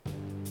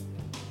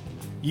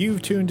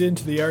You've tuned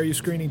into the Are You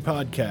Screening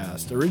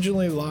podcast.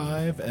 Originally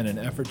live and an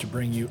effort to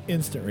bring you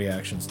instant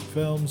reactions to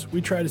films,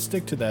 we try to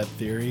stick to that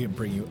theory and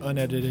bring you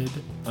unedited,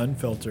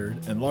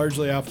 unfiltered, and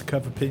largely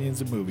off-the-cuff opinions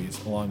of movies,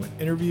 along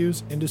with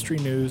interviews, industry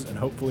news, and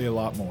hopefully a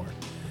lot more.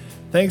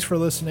 Thanks for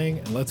listening,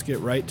 and let's get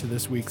right to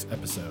this week's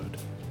episode.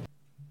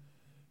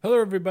 Hello,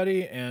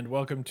 everybody, and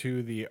welcome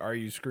to the Are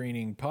You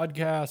Screening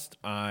podcast.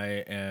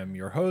 I am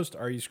your host,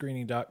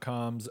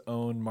 RUScreening.com's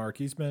own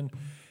Mark Eastman.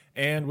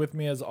 And with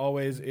me, as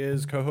always,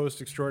 is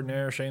co-host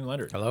extraordinaire Shane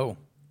Leonard. Hello.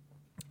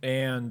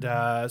 And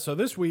so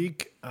this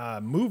week,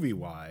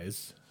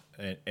 movie-wise,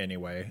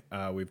 anyway,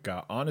 we've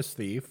got Honest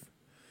Thief.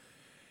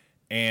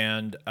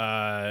 And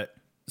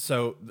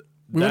so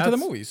we went to the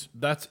movies.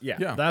 That's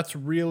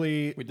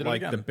really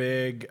like again. the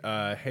big,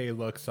 hey,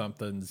 look,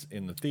 something's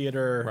in the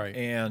theater. Right.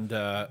 And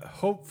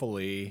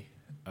hopefully,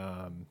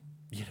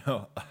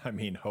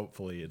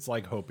 hopefully, it's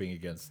like hoping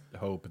against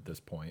hope at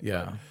this point.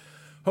 Yeah. But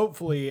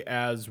hopefully,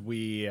 as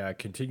we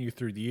continue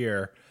through the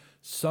year,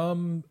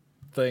 some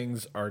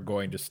things are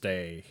going to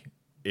stay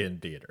in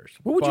theaters.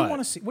 What would you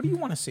want to see? What do you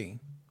want to see?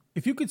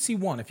 If you could see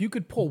one, if you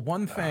could pull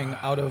one thing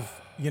out of,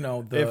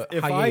 the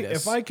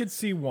hiatus. If I could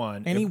see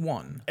one.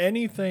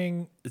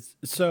 Anything.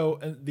 So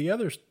the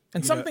others.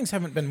 And some things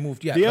haven't been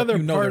moved yet. The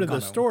other part of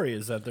the story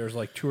is that there's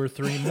like 2 or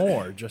 3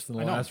 more just in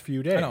the last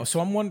few days. I know. So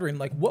I'm wondering,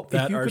 what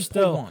that if you are could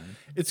still, pull one?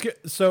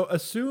 So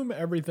assume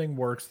everything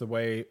works the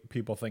way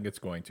people think it's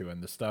going to,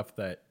 and the stuff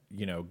that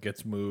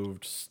gets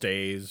moved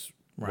stays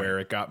where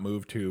it got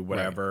moved to,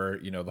 whatever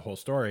the whole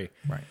story.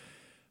 Right.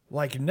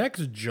 Like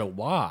next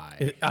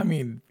July,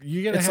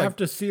 you're gonna have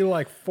to see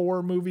like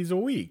 4 movies a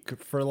week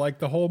for like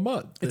the whole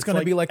month. It's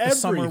gonna be like the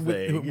summer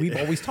everything. we've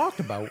always talked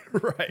about.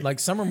 Right. Like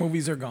summer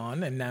movies are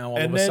gone, and now all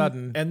of a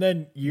sudden, and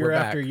then year we're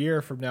after back.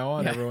 year from now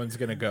on, everyone's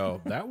gonna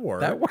go, that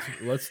worked. That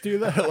worked. Let's do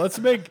that. Let's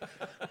make.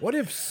 What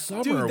if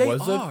summer Dude,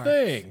 was a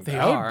thing? They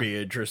that are. would be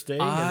interesting.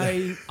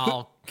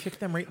 I'll kick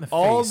them right in the face.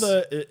 All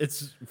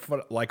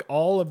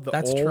of the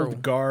That's old true.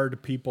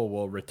 guard people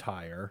will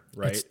retire,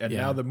 right?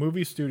 Now the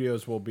movie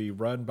studios will be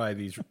run by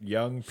these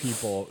young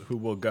people who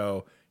will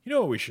go, you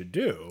know what we should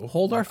do?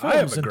 Hold our films I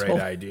have a until,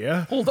 great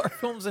idea. Hold our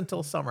films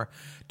until summer.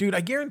 Dude,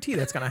 I guarantee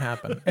that's going to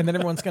happen. And then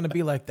everyone's going to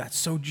be like, that's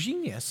so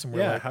genius. And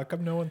we're like, how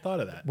come no one thought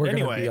of that? we're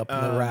Anyway, going to be up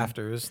in the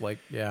rafters.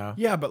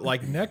 Yeah, but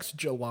like next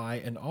July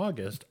and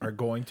August are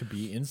going to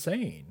be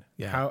insane.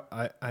 Yeah.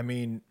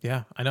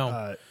 Yeah, I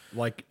know.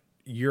 Like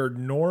your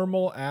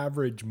normal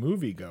average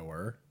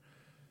moviegoer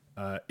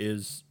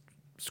is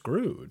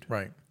screwed.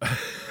 Right.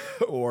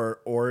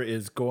 or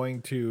is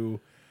going to,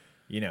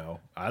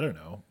 I don't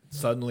know.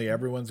 Suddenly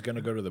everyone's going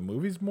to go to the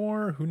movies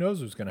more. Who knows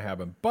what's going to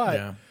happen?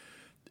 But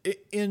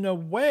in a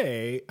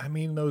way,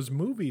 those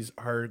movies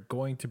are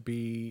going to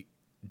be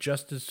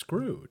just as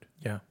screwed.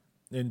 Yeah.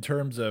 In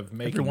terms of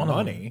making one of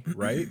money,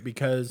 right?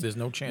 Because There's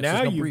no chance. now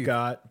There's no you've breathe.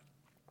 got.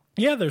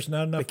 Yeah, there's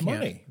not enough can't.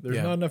 money. There's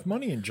Yeah. not enough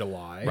money in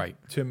July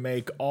to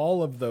make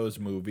all of those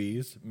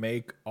movies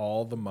make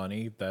all the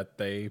money that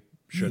they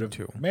should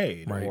have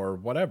made or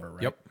whatever,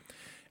 right? Yep.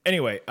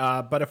 Anyway,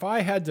 but if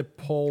I had to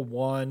pull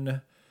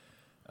one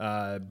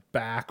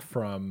back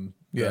from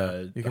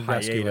the you can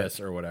rescue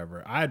hiatus or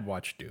whatever, I'd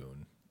watch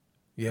Dune.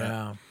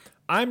 Yeah.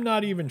 I'm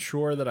not even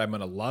sure that I'm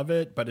going to love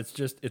it, but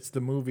it's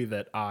the movie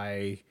that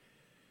I,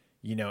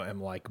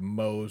 am like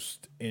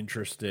most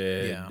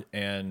interested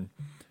and,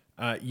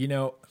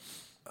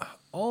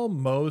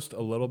 almost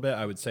a little bit,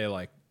 I would say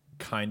like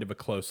kind of a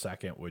close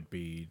second would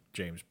be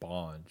James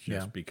Bond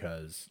just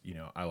because,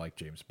 I like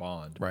James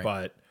Bond,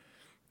 but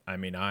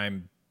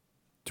I'm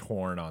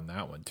torn on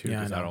that one too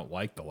because I don't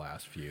like the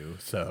last few.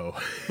 So,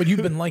 But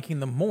you've been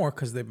liking them more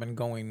because they've been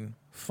going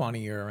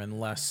funnier and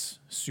less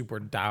super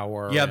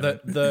dour. yeah,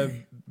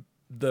 and,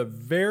 the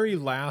very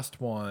last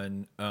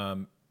one,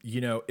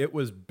 it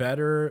was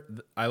better.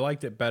 I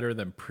liked it better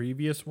than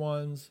previous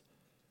ones.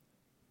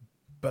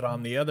 But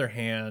on the other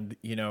hand,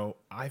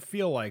 I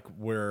feel like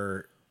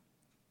we're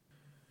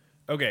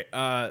okay.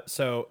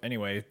 So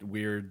anyway,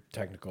 weird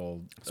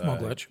technical Small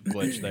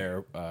glitch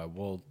there.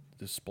 We'll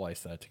just splice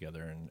that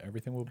together and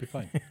everything will be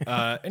fine.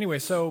 Anyway,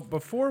 so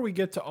before we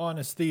get to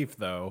Honest Thief,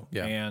 though,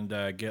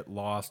 and get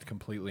lost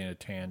completely in a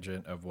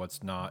tangent of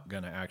what's not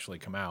going to actually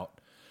come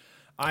out,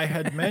 I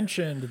had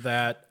mentioned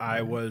that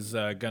I was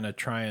going to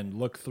try and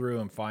look through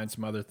and find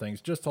some other things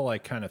just to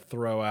like kind of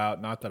throw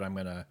out. Not that I'm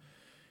going to,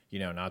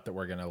 not that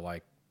we're going to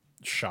like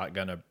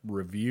shotgun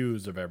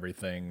reviews of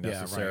everything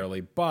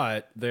necessarily,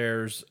 but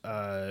there's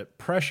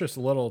precious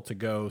little to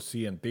go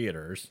see in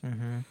theaters.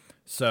 Mm-hmm.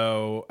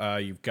 So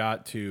you've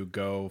got to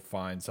go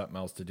find something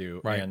else to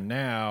do. Right. And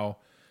now,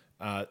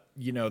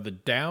 the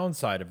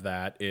downside of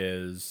that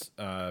is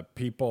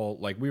people,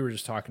 like we were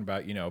just talking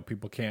about,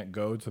 people can't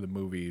go to the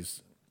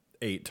movies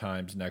 8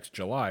 times next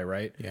July,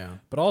 right? Yeah.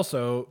 But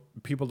also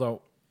people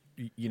don't,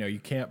 you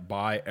can't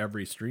buy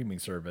every streaming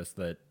service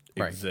that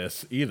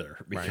exists either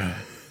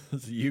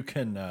because you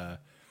can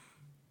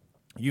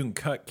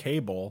cut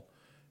cable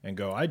and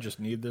go, I just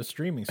need this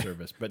streaming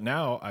service. But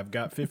now I've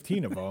got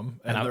 15 of them,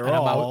 and I'm they're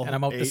out- all and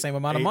I'm out the same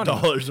amount of money.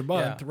 $8 a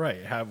month, Yeah.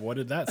 right? What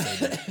did that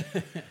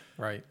say?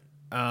 Right.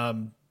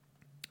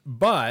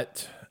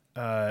 But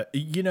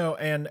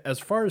and as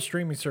far as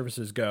streaming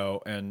services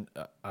go, and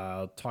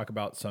I'll talk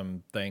about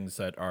some things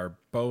that are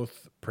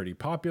both pretty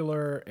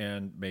popular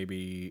and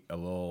maybe a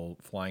little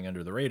flying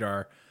under the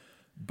radar.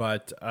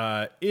 But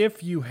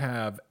if you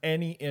have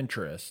any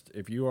interest,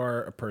 if you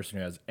are a person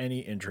who has any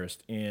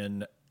interest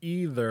in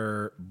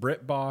either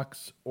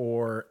BritBox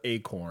or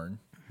Acorn,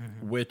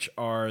 which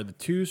are the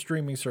two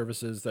streaming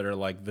services that are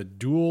like the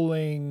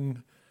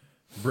dueling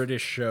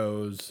British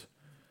shows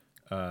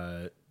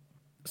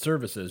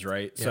services,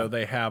 right? Yeah. So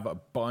they have a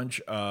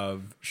bunch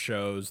of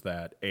shows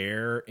that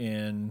air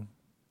in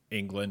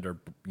England or,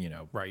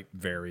 Right.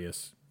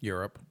 various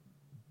Europe.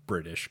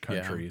 British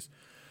countries.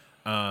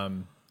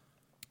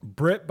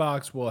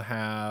 BritBox will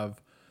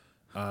have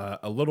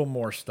a little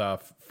more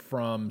stuff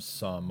from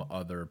some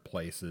other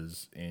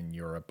places in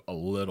Europe, a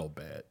little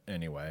bit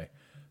anyway.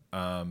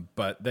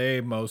 But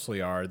they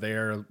mostly are they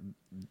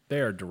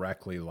are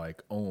directly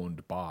like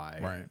owned by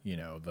Right.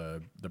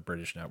 the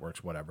British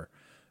networks, whatever.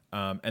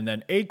 And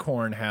then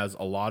Acorn has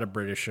a lot of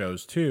British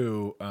shows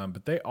too,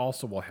 but they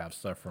also will have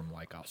stuff from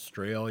like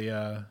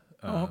Australia.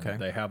 Okay.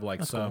 They have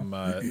like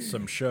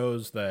some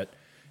shows that,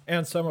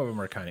 and some of them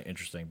are kind of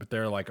interesting, but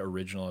they're like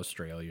original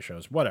Australia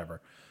shows,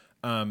 whatever.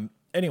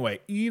 Anyway,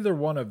 either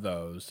one of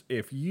those,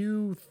 if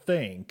you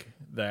think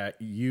that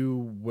you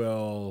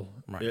will,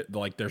 Right.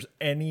 like there's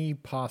any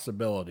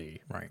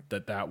possibility Right.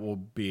 that will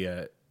be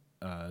a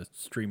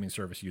streaming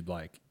service you'd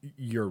like,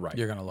 you're right.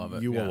 You're gonna love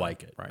it. You Yeah. will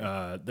like it.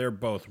 Right. They're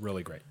both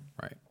really great.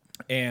 Right.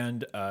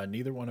 And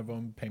neither one of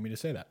them pay me to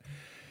say that.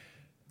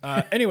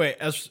 Anyway,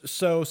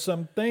 so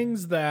some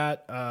things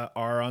that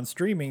are on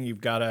streaming,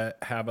 you've got to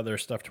have other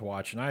stuff to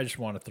watch, and I just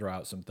want to throw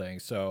out some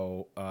things.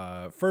 So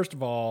first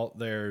of all,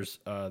 there's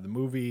the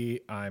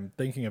movie I'm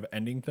Thinking of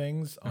Ending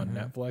Things on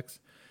Netflix.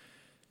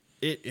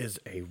 It is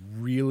a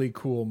really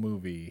cool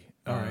movie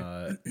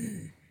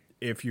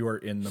if you are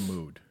in the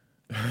mood.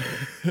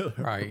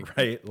 Right.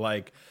 Right?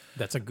 Like,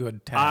 That's a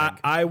good tag.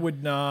 I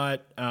would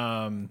not...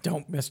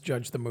 Don't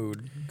misjudge the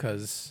mood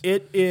because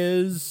It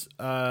is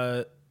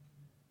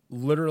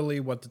literally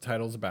what the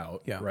title's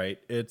about, Yeah. right?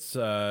 It's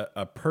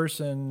a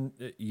person,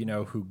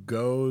 who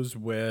goes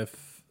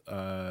with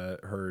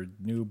her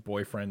new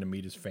boyfriend to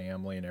meet his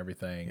family and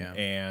everything. Yeah.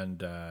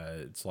 And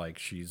it's like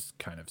she's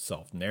kind of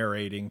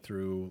self-narrating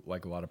through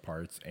like a lot of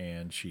parts,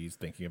 and she's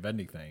thinking of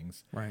ending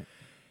things. right.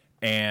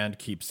 And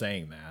keep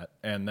saying that.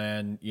 And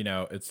then,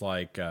 it's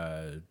like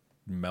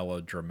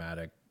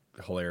melodramatic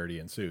hilarity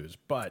ensues.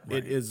 But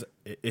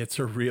it's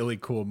a really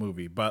cool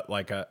movie. But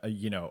like,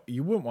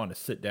 you wouldn't want to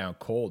sit down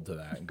cold to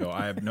that and go,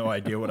 I have no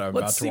idea what I'm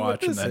about Let's to see what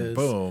watch. And this then is.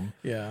 boom.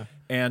 Yeah.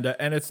 And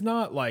it's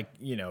not like,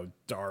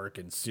 dark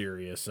and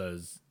serious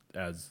as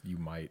you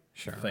might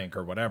Sure. think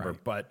or whatever.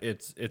 Right. But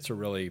it's a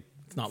really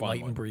It's not fun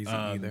light one. and breezy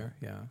either.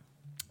 Yeah.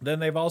 Then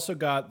they've also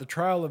got the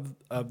Trial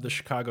of the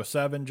Chicago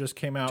 7 just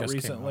came out Just came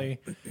recently.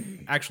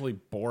 Actually,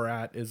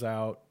 Borat is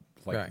out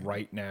Right.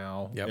 right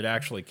now. Yep. It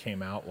actually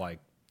came out like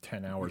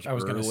 10 hours I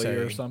was gonna early say,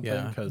 or something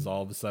yeah. because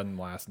all of a sudden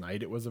last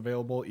night it was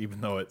available, even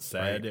though it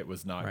said Right. it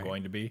was not Right.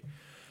 going to be.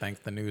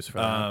 Thank the news for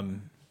that.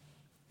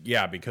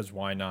 Yeah, because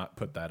why not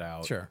put that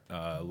out Sure. a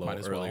Might little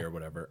as early well. or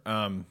whatever.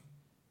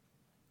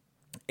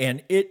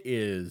 And it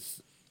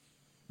is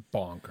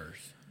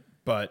bonkers,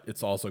 but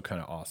it's also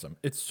kind of awesome.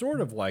 It's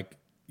sort of like,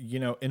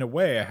 in a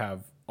way I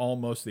have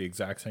almost the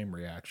exact same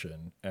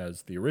reaction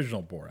as the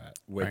original Borat,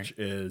 which Right.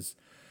 is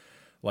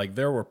like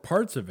there were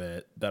parts of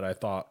it that I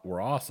thought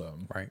were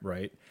awesome.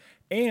 Right.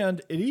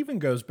 And it even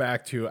goes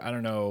back to, I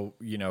don't know,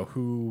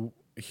 who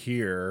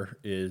here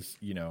is,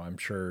 I'm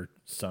sure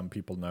some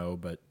people know,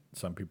 but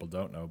some people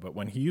don't know. But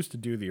when he used to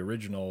do the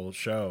original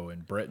show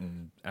in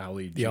Britain,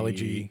 Ali G, The Ali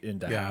G.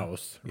 into Yeah.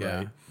 House, Yeah.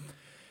 right?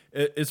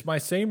 It's my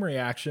same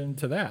reaction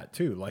to that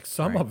too. Like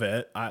some Right. of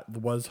it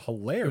was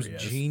hilarious,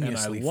 geniusly and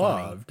I funny.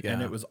 loved, and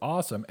Yeah. it was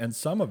awesome. And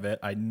some of it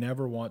I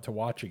never want to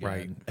watch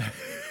Right. again.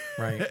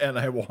 Right. And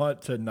I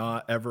want to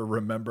not ever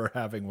remember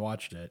having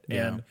watched it.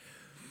 Yeah. And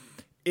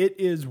it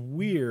is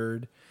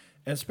weird,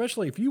 and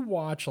especially if you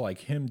watch like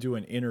him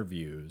doing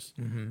interviews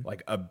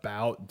like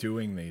about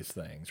doing these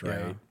things, right?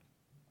 Yeah.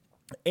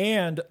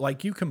 And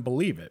like you can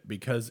believe it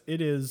because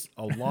it is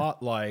a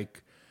lot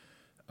like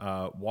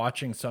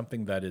watching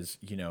something that is,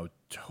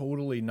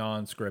 totally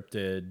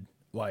non-scripted,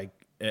 like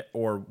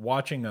or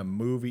watching a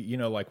movie,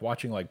 like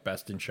watching like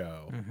Best in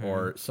Show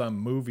or some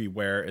movie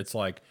where it's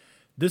like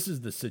this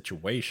is the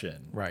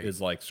situation Right. is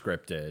like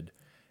scripted,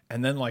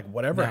 and then like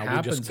whatever Now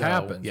we just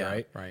happens, go. Yeah,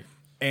 right? right.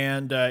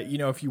 And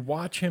if you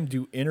watch him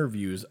do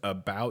interviews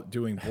about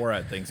doing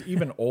Borat things,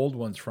 even old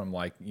ones from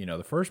like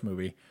the first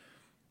movie,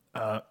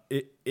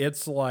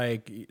 it's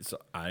like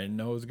I didn't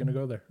know it was gonna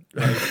go there,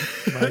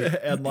 right.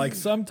 And like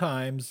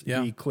sometimes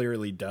Yeah. he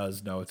clearly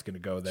does know it's gonna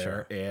go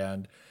there,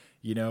 and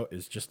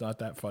it's just not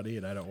that funny,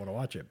 and I don't want to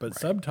watch it. But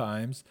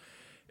sometimes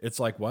it's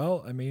like,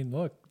 well, I mean,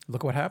 look,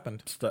 Look what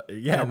happened.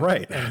 Yeah,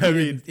 right. I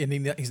mean,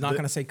 he's not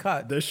going to say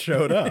cut. this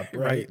showed up, right?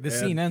 Right. The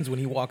scene ends when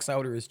he walks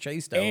out or is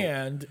chased out.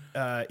 And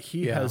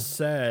he has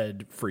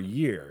said for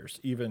years,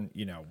 even,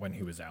 you know, when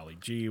he was Ali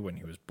G, when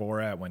he was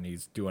Borat, when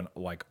he's doing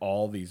like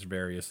all these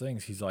various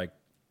things, he's like,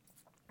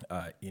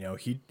 you know,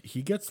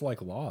 he gets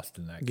like lost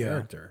in that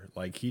character.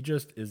 Like he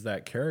just is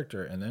that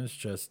character. And then it's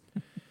just,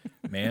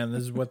 man,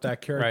 this is what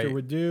that character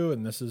would do.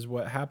 And this is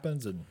what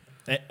happens. And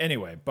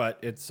anyway, but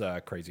it's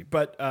crazy.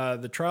 But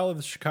the Trial of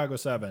the Chicago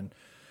 7,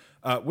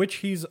 which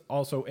he's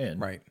also in.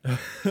 Right.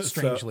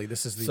 Strangely,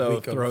 this is the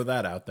week throw of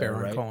that out there,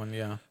 Baron right? Cohen,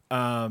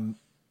 yeah.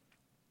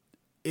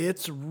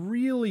 It's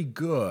really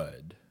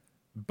good,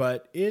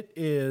 but it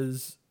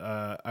is,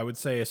 I would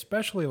say,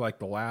 especially like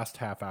the last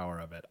half hour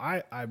of it.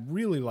 I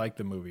really like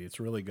the movie. It's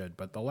really good.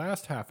 But the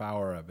last half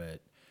hour of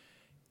it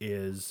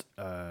is,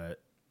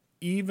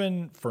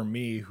 even for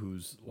me,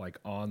 who's like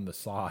on the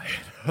side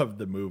of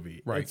the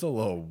movie, it's a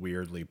little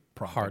weirdly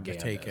hard to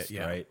take it,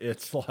 right?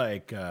 It's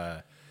like,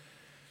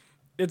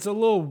 it's a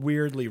little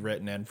weirdly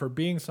written. And for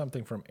being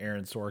something from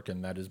Aaron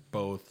Sorkin, that is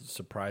both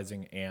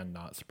surprising and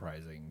not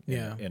surprising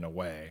in a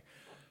way.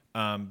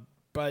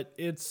 But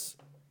it's,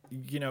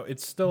 you know,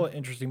 it's still an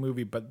interesting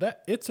movie,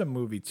 but it's a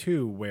movie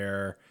too,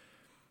 where,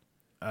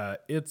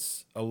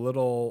 it's a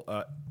little,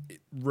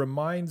 it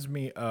reminds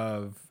me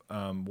of,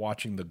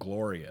 watching The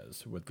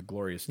Glorias with the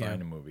Gloria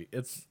Steinem movie.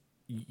 It's,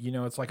 you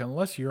know, it's like,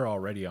 unless you're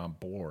already on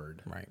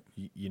board, right?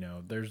 You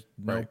know, there's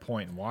no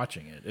point in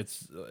watching it.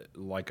 It's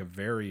like a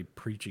very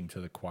preaching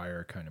to the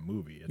choir kind of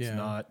movie. It's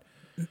not,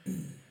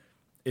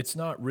 it's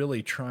not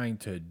really trying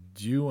to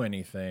do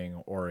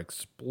anything or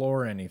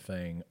explore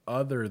anything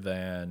other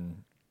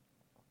than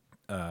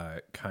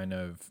kind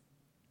of,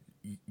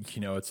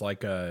 you know, it's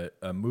like a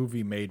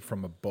movie made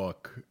from a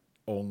book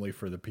only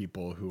for the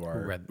people who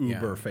are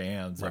uber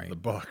fans of the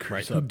book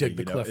or something. Who dig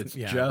the cliff. It's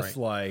just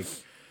like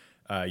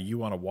you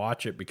want to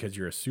watch it because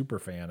you're a super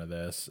fan of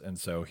this, and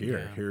so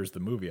here's the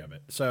movie of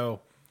it.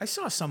 So I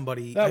saw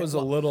somebody that was a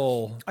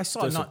little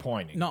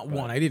disappointing. Not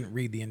one. I didn't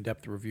read the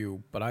in-depth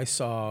review, but I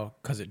saw,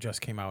 because it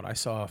just came out, I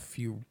saw a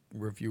few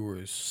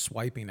reviewers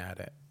swiping at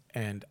it,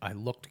 and I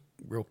looked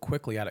real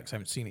quickly at it because I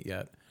haven't seen it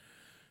yet.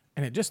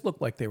 And it just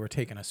looked like they were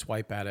taking a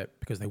swipe at it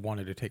because they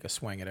wanted to take a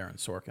swing at Aaron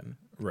Sorkin.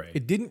 Right.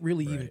 It didn't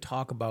really even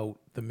talk about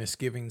the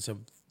misgivings of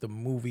the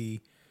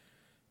movie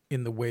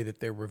in the way that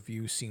their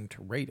review seemed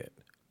to rate it.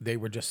 They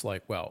were just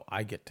like, well,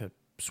 I get to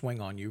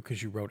swing on you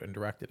because you wrote and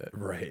directed it.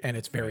 Right. And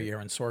it's very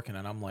Aaron Sorkin.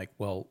 And I'm like,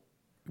 well,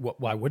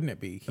 why wouldn't it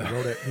be? He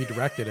wrote it, he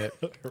directed it.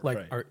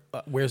 Like,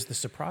 where's the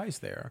surprise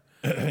there?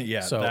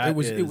 So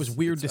it was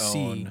weird to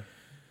see.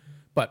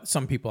 But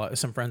some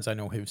friends I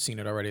know have seen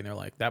it already, and they're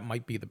like, that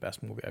might be the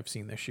best movie I've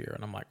seen this year.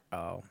 And I'm like,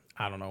 oh,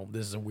 I don't know.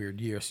 This is a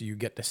weird year, so you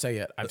get to say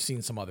it. I've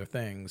seen some other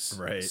things.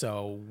 Right.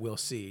 So we'll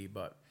see.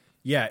 But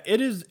yeah, it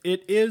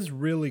is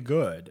really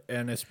good.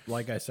 And it's,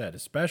 like I said,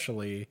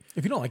 especially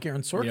if you don't like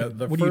Aaron Sorkin, you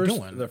know, what are you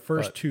doing? The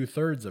first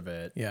 2/3 of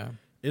it,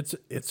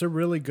 it's a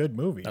really good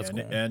movie. That's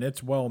cool. And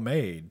it's well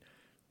made.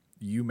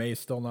 You may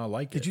still not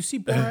like it. Did you see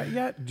Borat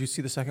yet? Did you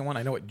see the second one?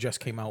 I know it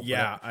just came out.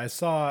 Yeah, I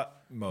saw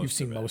most. You've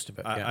seen most of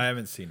it. I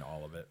haven't seen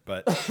all of it,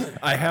 but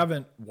I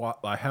haven't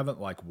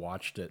like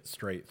watched it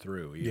straight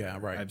through either. Yeah,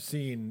 right. I've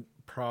seen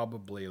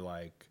probably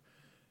like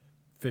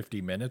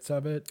 50 minutes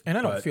of it, and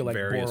I don't feel like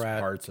various Borat,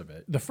 parts of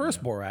it. The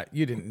first Borat,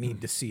 you didn't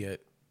need to see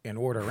it in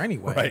order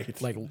anyway. Right.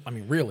 Like, I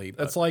mean, really.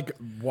 That's like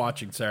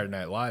watching Saturday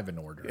Night Live in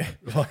order.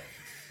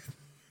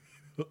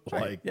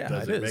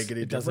 Does it make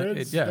any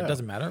difference? It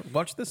doesn't matter.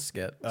 Watch this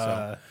skit.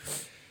 So.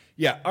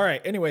 Yeah. All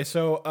right. Anyway,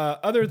 so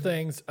other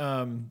things.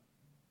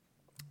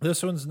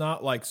 This one's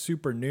not like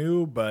super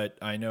new, but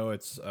I know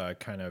it's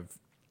kind of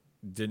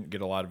didn't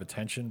get a lot of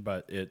attention.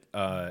 But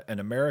An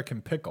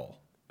American Pickle,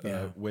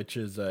 which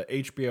is a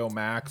HBO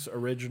Max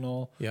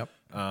original. Yep.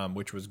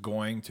 Which was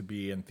going to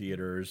be in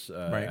theaters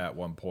at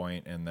one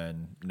point, and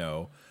then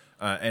no.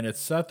 And it's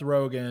Seth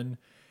Rogen.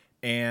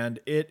 And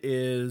it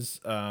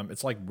is,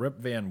 it's like Rip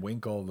Van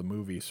Winkle, the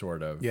movie,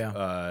 sort of.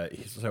 Yeah.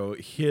 So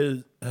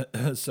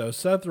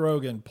Seth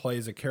Rogen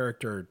plays a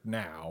character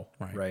now,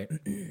 right?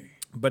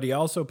 But he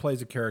also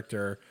plays a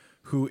character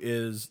who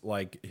is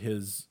like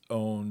his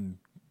own,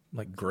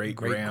 like great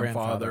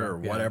grandfather or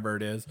whatever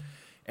it is,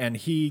 and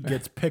he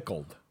gets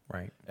pickled.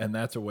 Right. And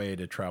that's a way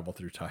to travel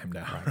through time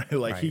now. Right?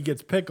 Like he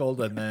gets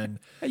pickled, and then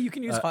hey, you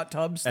can use hot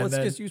tubs. Let's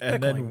just use pickling.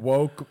 And then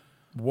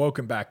woke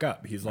him back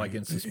up. He's like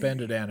in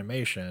suspended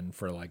animation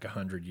for like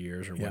 100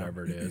 years or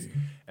whatever it is.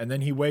 And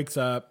then he wakes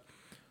up,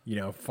 you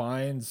know,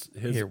 finds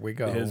his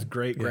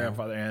great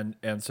grandfather.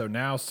 And so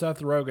now Seth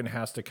Rogen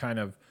has to kind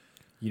of,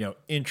 you know,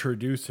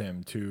 introduce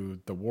him to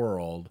the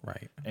world.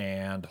 Right.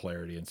 And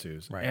hilarity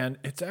ensues. Right. And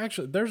it's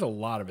actually, there's a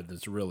lot of it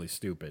that's really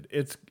stupid.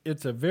 It's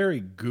a very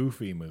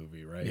goofy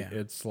movie, right? Yeah.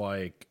 It's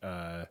like,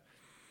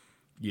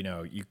 you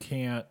know, you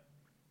can't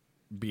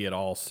be at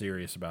all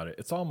serious about it.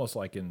 It's almost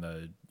like in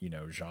the, you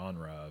know,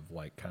 genre of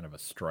like kind of a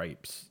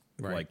Stripes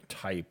like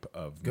type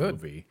of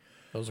movie.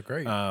 Those are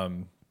great.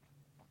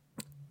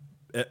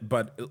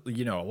 but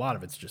you know, a lot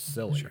of it's just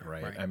silly,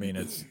 right? I mean,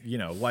 it's, you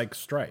know, like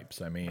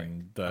Stripes. I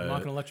mean, I'm not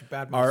going to let you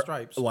badmouth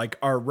Stripes. Like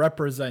our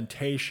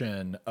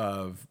representation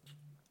of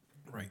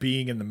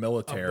being in the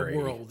military,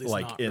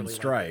 like in really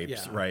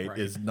Stripes, like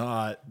is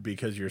not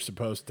because you're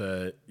supposed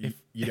to,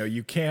 you know,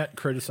 you can't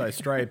criticize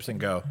Stripes and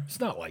go, it's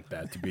not like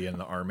that to be in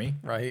the Army.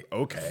 Right.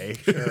 Okay.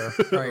 Sure.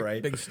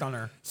 Right. Big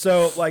stunner.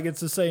 So like,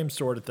 it's the same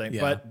sort of thing,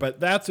 but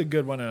that's a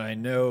good one. And I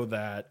know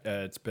that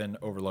it's been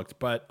overlooked,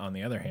 but on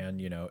the other hand,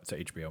 you know, it's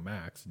HBO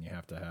Max and you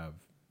have to have,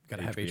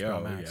 have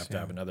HBO Max. You have to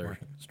have another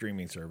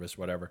streaming service,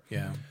 whatever.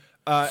 Yeah.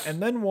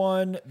 And then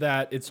one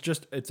that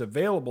it's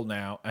available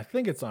now. I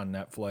think it's on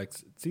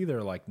Netflix. It's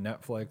either like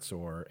Netflix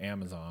or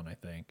Amazon, I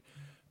think.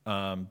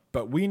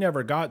 But we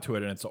never got to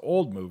it, and it's an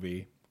old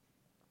movie,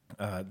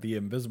 The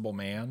Invisible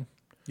Man.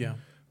 Yeah.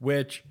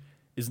 Which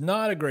is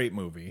not a great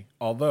movie,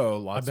 although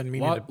lots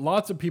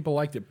of people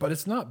liked it, but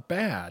it's not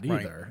bad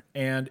either.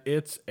 Right. And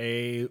it's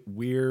a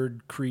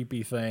weird,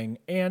 creepy thing,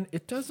 and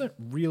it doesn't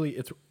really.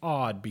 It's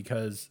odd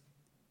because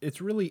it's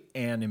really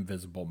an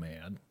invisible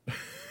man.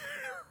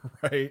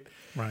 Right.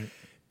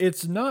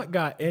 It's not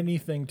got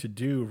anything to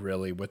do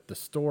really with the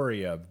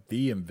story of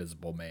The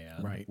Invisible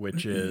Man,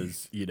 which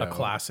is, you know, a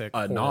classic,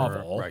 a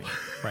novel,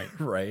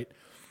 right.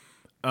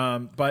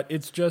 But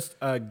it's just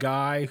a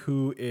guy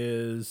who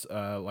is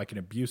like an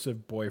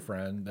abusive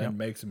boyfriend, then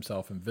makes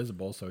himself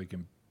invisible so he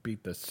can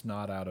beat the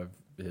snot out of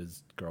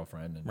his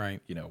girlfriend,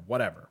 and you know,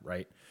 whatever,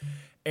 right?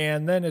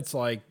 And then it's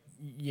like,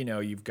 you know,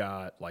 you've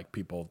got like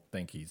people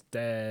think he's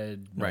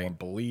dead. No one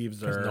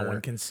believes her. No one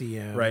can see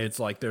him. Right. It's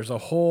like there's a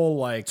whole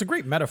like. It's a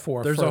great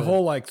metaphor. There's a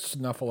whole like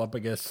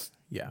Snuffleupagus.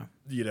 Yeah.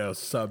 You know,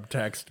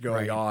 subtext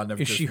going on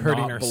of is just she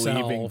hurting not herself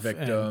believing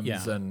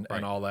victims and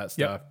all that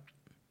stuff.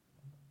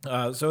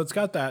 So it's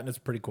got that and it's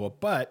pretty cool.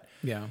 But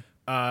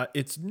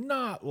it's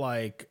not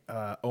like,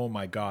 oh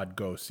my God,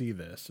 go see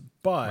this.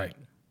 But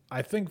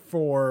I think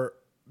for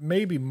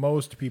maybe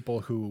most people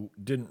who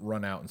didn't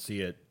run out and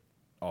see it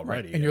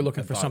already, and you're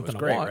looking for something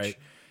to watch, right?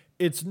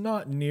 It's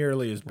not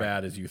nearly as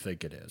bad as you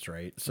think it is,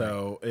 right?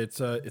 So it's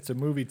a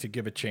movie to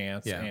give a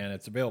chance, and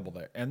it's available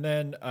there. And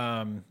then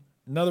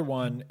another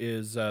one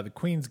is The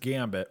Queen's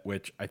Gambit,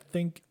 which I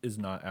think is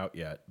not out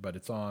yet, but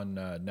it's on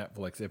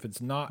Netflix. If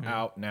it's not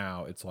out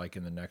now, it's like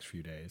in the next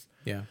few days.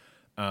 Yeah.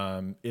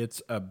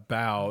 It's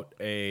about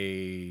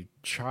a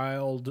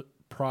child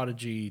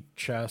prodigy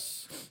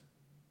chess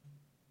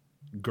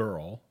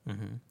girl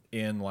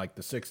in like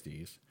the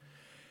 60s.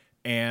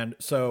 And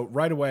so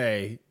right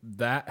away,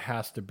 that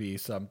has to be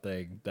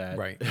something that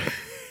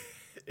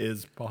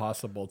is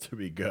possible to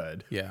be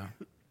good. Yeah.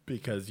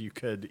 Because you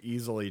could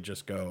easily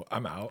just go,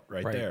 I'm out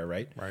there,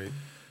 right? Right.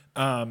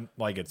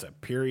 Like it's a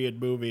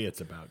period movie.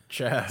 It's about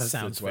chess.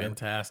 Sounds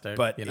fantastic.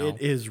 But it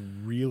is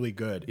really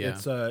good.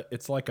 Yeah.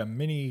 It's like a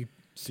mini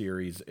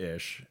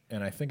series-ish,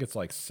 and I think it's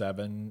like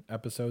 7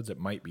 episodes. It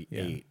might be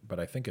 8, but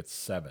I think it's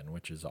 7,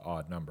 which is an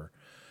odd number.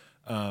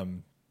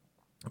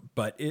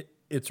 But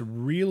it's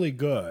really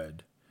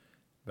good,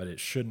 but it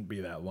shouldn't be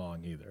that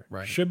long either.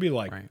 Right. Should be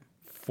like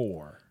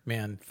 4,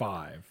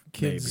 5,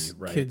 kids, maybe.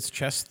 Right. Kids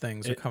chess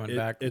things are coming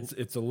back.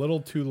 It's a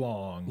little too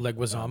long.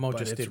 Leguizamo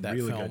just did that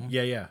really film.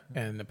 Good. Yeah.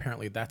 And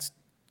apparently that's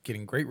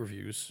getting great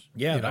reviews.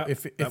 Yeah. You know,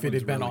 if it had been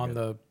really on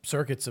the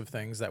circuits of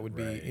things, that would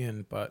be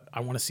in. But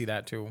I want to see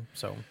that too.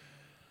 So.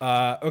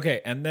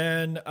 Okay, and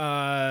then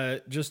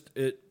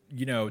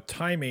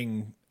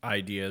timing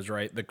ideas,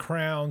 right? The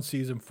Crown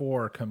season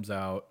 4 comes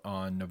out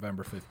on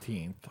November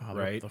 15th,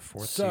 right? The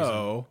 4th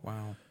season.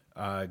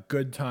 Wow.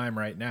 Good time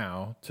right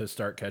now to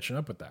start catching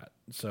up with that,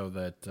 so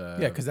that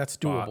because that's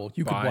doable.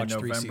 You could watch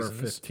November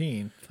 3 seasons.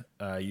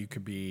 15th. You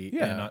could be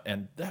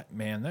and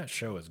that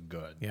show is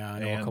good. Yeah, I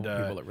know a couple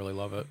people that really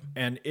love it,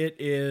 and it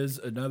is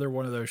another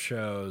one of those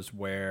shows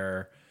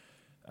where.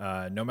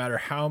 No matter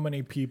how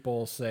many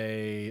people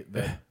say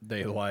that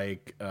they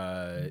like,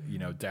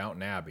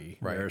 Downton Abbey,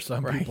 there are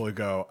some people who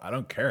go, I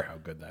don't care how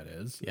good that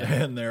is. Yeah.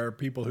 And there are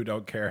people who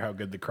don't care how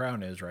good The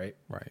Crown is, right?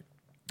 Right.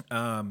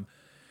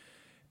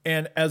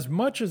 And as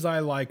much as I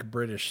like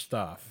British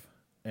stuff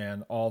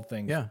and all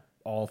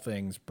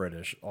things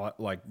British,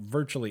 like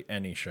virtually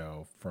any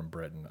show from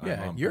Britain, I'm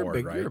on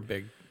board, right? You're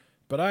big.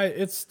 But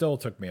it still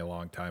took me a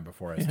long time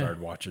before I started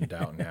watching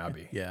Downton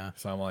Abbey. Yeah.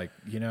 So I'm like,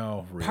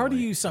 really, part of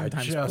you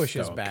sometimes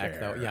pushes back, care,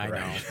 though. Yeah,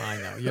 right? I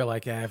know. You're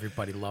like,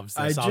 everybody loves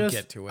this. I'll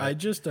get to it. I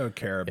just don't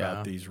care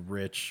about these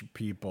rich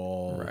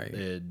people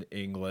in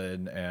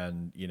England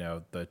and,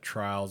 the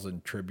trials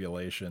and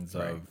tribulations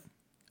of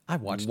I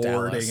watched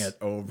lording Dallas, it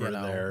over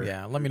there.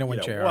 Yeah, let me know when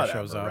JR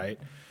shows up. Right?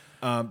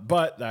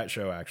 But that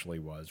show actually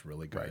was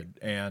really good,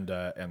 and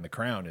The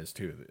Crown is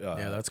too.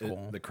 That's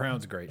cool. The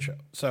Crown's a great show.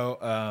 So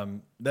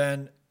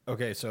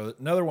so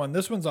another one.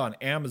 This one's on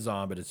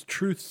Amazon, but it's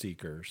Truth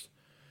Seekers.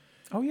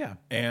 Oh yeah,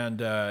 and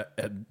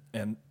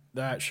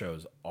that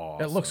show's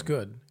awesome. It looks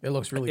good. It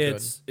looks really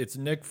good. It's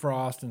Nick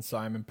Frost and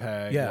Simon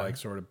Pegg, like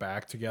sort of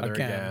back together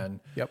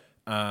again. Yep.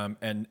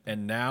 And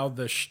now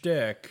the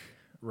shtick,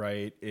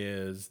 right,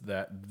 is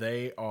that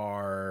they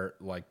are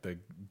like the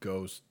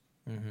ghost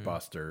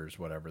busters,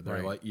 whatever.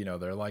 They're like,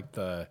 they're like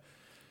the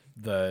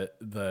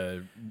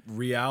the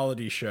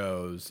reality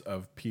shows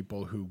of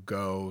people who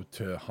go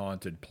to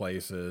haunted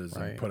places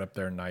and put up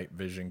their night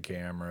vision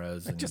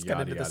cameras. I just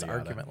got into this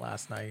argument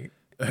last night.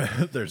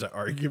 There's an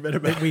argument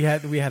about we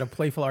had a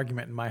playful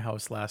argument in my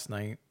house last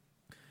night.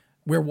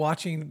 We're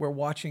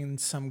watching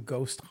some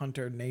Ghost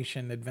Hunter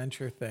Nation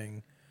adventure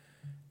thing,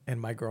 and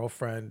my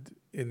girlfriend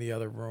in the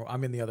other room.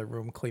 I'm in the other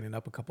room cleaning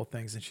up a couple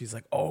things, and she's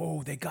like,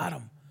 "Oh, they got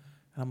him."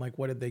 And I'm like,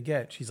 "What did they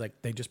get?" She's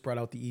like, "They just brought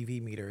out the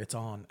EV meter. It's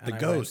on." And they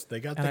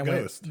got the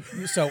ghost.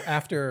 So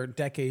after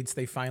decades,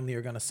 they finally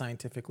are going to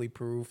scientifically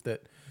prove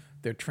that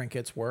their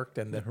trinkets worked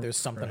and that there's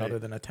something other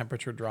than a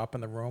temperature drop in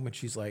the room. And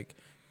she's like,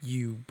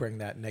 "You bring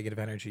that negative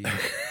energy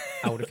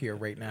out of here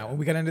right now." And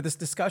we got into this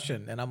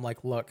discussion, and I'm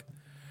like, "Look,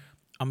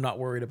 I'm not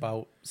worried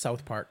about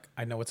South Park.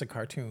 I know it's a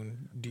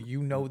cartoon. Do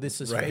you know this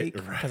is fake?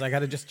 Because I got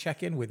to just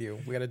check in with you.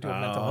 We got to do a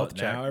mental health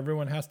check." Now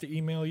everyone has to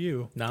email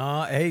you.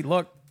 Nah, hey,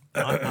 look,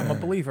 I'm a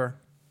believer.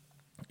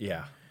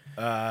 Yeah.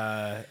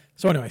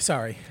 So anyway,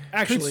 sorry.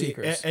 Actually,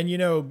 and you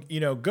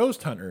know,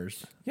 Ghost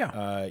Hunters.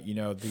 Yeah.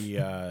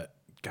 The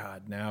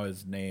God, now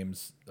his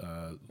name's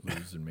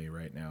losing me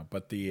right now.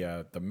 But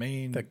the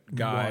main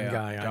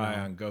guy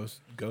on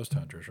Ghost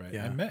Hunters, right?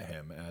 Yeah. I met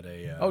him at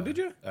a did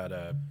you? At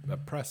a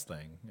press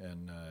thing,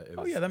 and it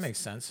was, that makes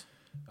sense.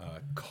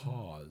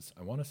 Cause.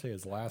 I want to say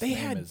his last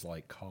name is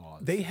like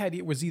Cause.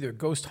 It was either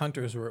Ghost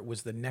Hunters or it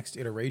was the next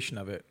iteration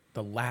of it.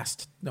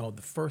 The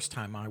first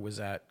time I was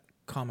at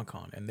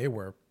Comic-Con, and they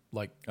were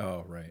like,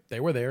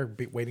 they were there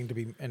waiting to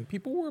be, and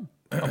people were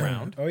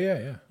around. Oh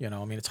yeah. You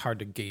know, I mean, it's hard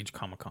to gauge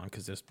Comic-Con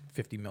because there's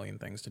 50 million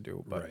things to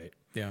do. But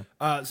yeah.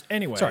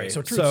 Anyway, sorry.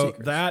 So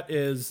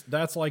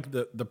that's like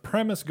the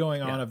premise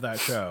going on of that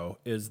show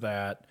is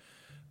that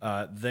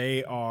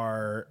they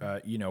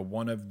are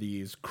one of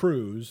these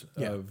crews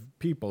of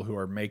people who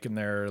are making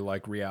their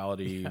like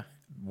reality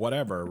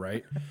whatever,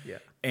 right? Yeah.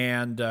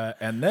 And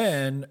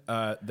then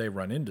they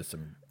run into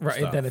some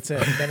stuff. Then it's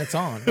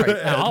on. Right.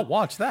 And I'll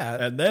watch that.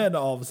 And then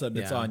all of a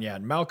sudden it's on. Yeah,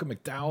 and Malcolm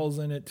McDowell's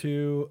in it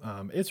too.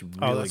 It's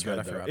really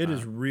good. Though. It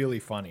is really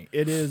funny.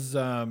 It is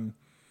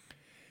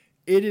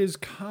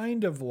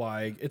kind of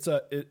like it's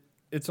a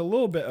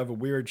little bit of a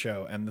weird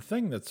show. And the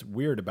thing that's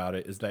weird about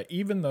it is that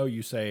even though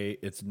you say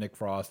it's Nick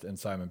Frost and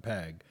Simon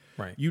Pegg,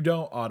 you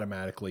don't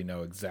automatically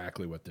know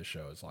exactly what this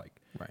show is like.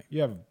 Right.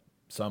 You have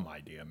some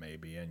idea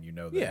maybe, and you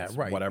know that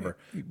whatever.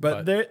 Yeah,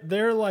 but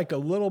they're like a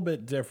little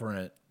bit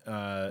different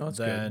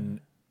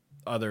than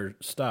other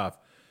stuff.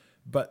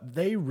 But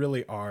they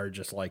really are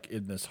just like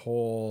in this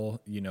whole,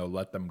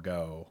 let them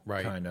go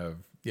kind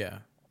of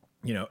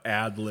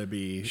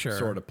ad-libby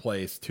sort of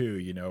place too,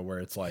 where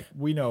it's like,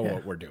 we know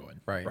what we're doing.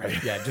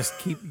 Right. Yeah, just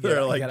keep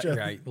they're like,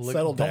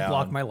 settle down. Don't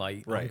block my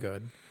light. I'm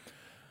good.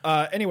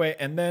 Anyway,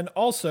 and then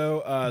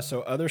also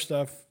so other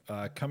stuff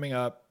coming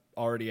up,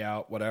 already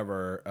out,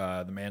 whatever.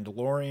 The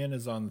Mandalorian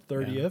is on the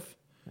 30th.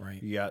 Yeah.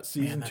 Right. You got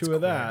season 2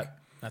 of that.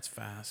 That's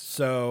fast.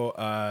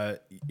 So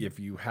if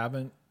you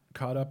haven't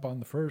caught up on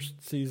the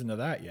first season of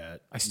that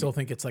yet, I still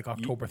think it's like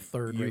October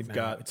 3rd right now. You've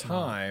got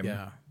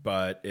time,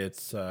 but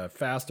it's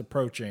fast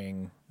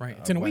approaching. Right.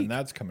 It's in a when week.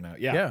 That's coming out.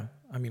 Yeah.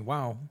 I mean,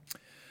 wow.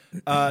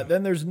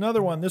 Then there's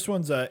another one. This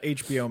one's a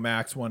HBO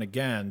Max one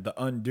again, The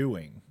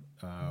Undoing,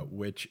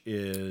 which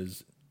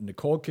is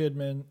Nicole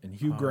Kidman and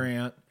Hugh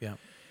Grant. Yeah.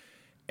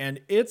 And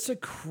it's a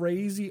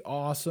crazy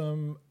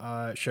awesome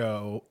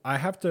show. I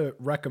have to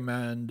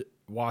recommend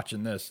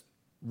watching this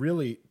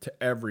really to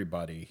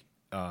everybody,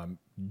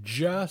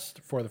 just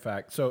for the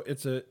fact. So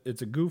it's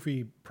a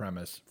goofy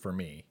premise for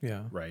me.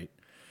 Yeah. Right.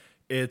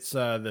 It's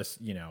this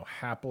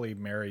happily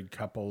married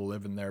couple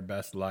living their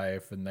best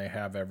life, and they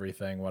have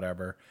everything,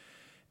 whatever.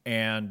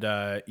 And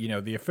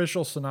the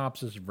official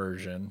synopsis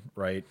version,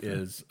 right,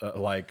 is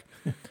like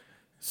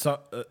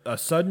a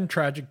sudden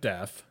tragic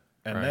death,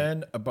 and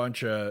then a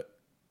bunch of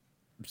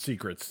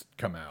secrets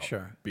come out,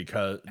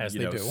 because as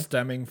they do,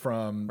 stemming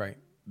from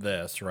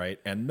this, right,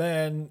 and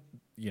then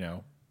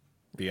the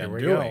Here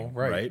undoing,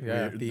 right,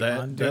 yeah,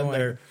 then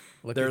their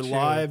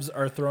lives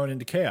are thrown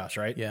into chaos,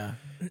 right,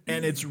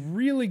 and it's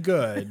really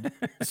good.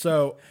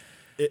 So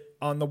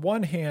on the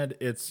one hand,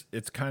 it's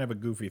kind of a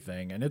goofy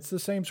thing, and it's the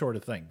same sort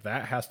of thing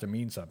that has to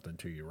mean something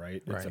to you,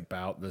 right? It's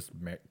about this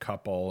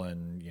couple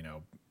and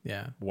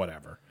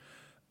whatever,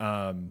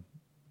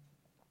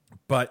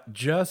 but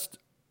just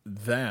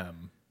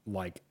them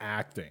like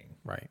acting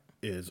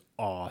is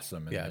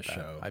awesome in this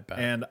show. I bet.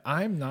 And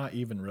I'm not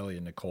even really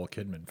a Nicole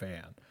Kidman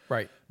fan.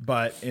 Right.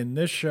 But in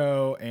this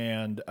show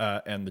and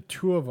the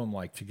two of them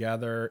like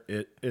together,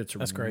 it's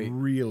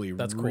really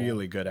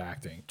really good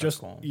acting. That's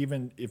just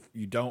even if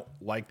you don't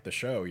like the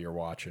show you're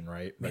watching,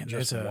 right? But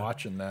just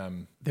watching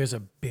them. There's a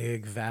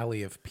big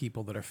valley of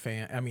people that are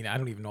I mean, I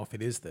don't even know if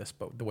it is this,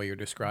 but the way you're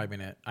describing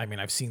it, I mean,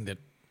 I've seen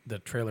the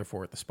trailer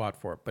for it, the spot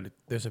for it, but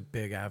there's a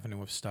big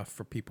avenue of stuff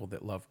for people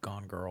that love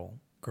Gone Girl,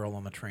 Girl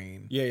on the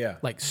Train. Yeah.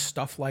 Like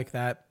stuff like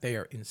that. They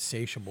are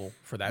insatiable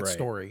for that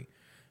story.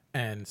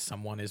 And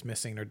someone is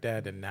missing or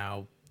dead, and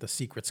now the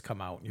secrets come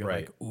out. And you're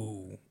right. like,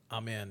 ooh,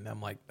 I'm in. I'm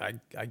like,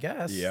 I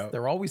guess Yep.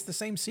 they're always the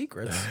same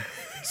secrets.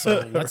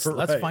 So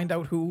let's find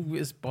out who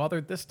is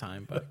bothered this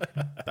time. But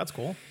that's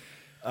cool.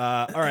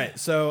 All right.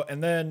 So,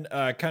 and then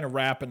kind of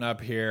wrapping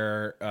up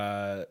here,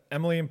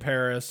 Emily in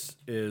Paris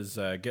is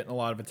getting a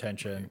lot of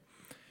attention,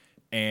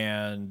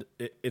 and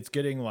it's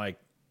getting like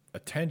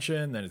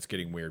attention, then it's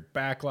getting weird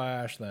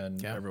backlash, then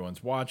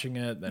everyone's watching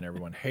it, then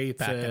everyone hates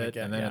it,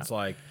 again, and then it's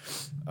like,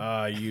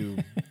 you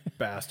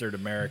bastard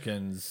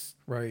Americans,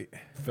 right?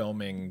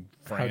 Filming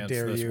France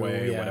this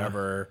way,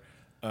 whatever.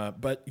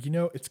 But you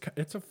know,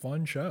 it's a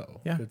fun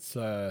show. Yeah, it's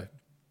a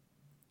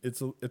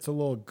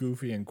little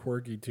goofy and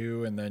quirky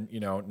too, and then you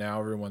know now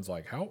everyone's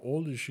like, how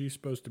old is she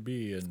supposed to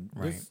be? And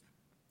this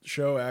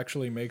show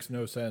actually makes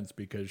no sense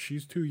because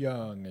she's too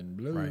young and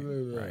blah, blah,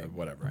 blah,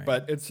 whatever. Right.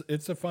 But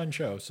it's a fun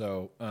show,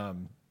 so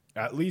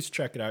at least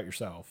check it out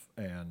yourself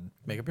and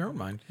make up your own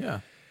mind.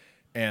 Yeah,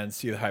 and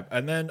see the hype.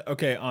 And then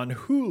on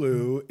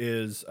Hulu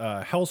is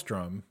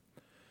Hellstrom.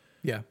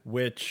 Yeah,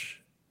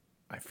 which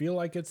I feel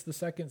like it's the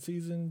second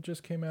season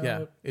just came out.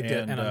 Yeah, it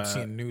did, and I'm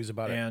seeing news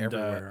about it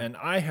everywhere. And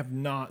I have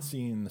not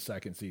seen the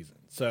second season,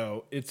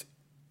 so it's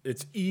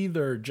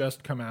either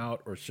just come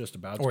out or it's just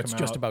about to come out. Or it's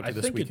just about to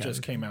this weekend. I think it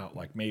just came out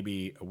like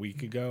maybe a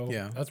week ago.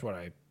 Yeah,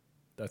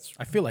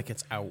 I feel like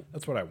it's out.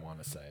 That's what I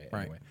want to say.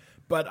 Right. Anyway,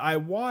 but I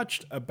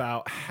watched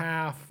about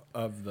half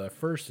of the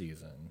first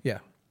season. Yeah,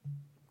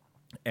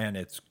 and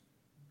it's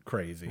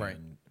crazy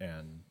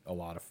and a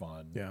lot of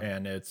fun. Yeah.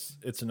 And it's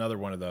another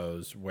one of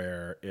those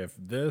where if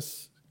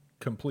this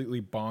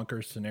completely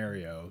bonkers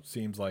scenario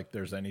seems like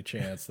there's any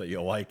chance that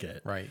you'll like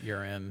it, right,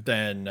 you're in,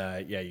 then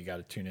you got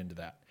to tune into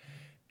that.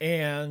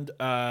 And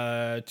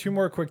two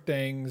more quick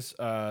things.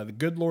 The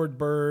Good Lord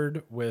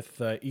Bird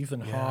with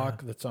Ethan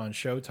Hawke that's on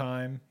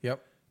Showtime.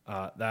 Yep.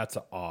 That's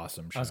an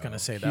awesome show. I was going to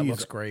say, that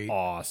looks great.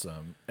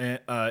 Awesome. And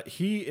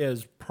he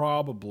is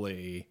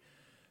probably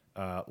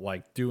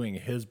like doing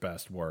his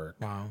best work.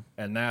 Wow.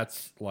 And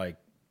that's like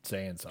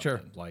saying something.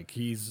 Sure. Like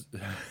he's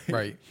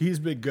right. He's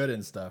been good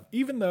and stuff.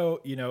 Even though,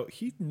 you know,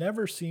 he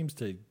never seems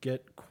to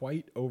get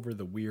quite over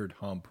the weird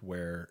hump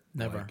where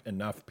like,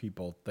 enough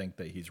people think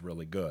that he's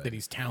really good. That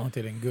he's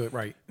talented and good,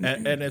 right.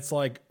 And it's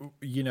like,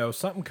 you know,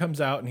 something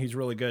comes out and he's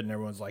really good and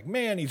everyone's like,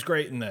 man, he's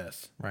great in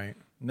this. Right.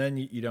 And then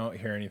you don't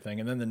hear anything.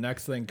 And then the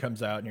next thing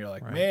comes out and you're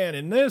like, man,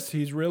 in this,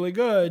 he's really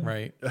good.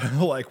 Right.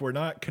 Like we're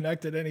not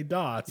connected any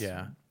dots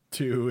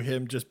to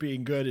him just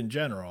being good in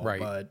general. Right.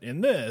 But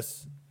in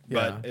this...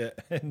 But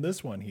in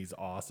this one, he's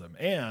awesome.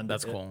 And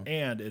that's cool.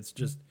 And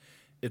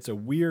it's a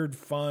weird,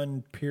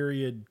 fun,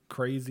 period,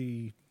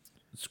 crazy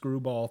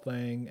screwball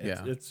thing.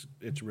 It's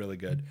really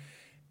good.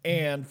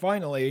 And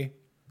finally,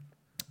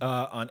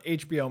 on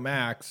HBO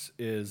Max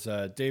is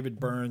David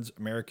Byrne's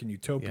American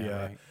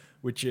Utopia,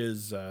 which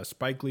is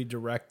Spike Lee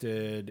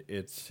directed.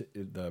 It's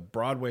the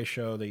Broadway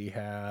show that he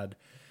had.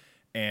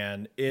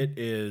 And it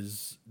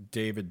is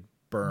David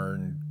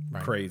Byrne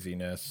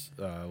craziness,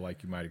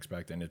 like you might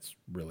expect, and it's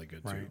really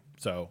good too.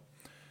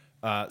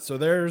 So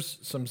there's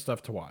some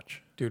stuff to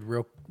watch, dude.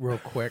 Real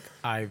quick,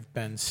 I've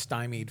been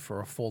stymied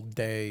for a full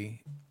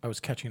day. I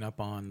was catching up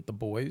on The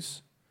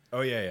Boys.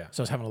 Oh yeah.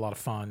 So I was having a lot of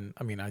fun.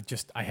 I mean,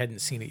 I hadn't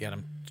seen it yet.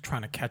 I'm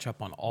trying to catch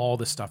up on all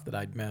the stuff that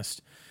I'd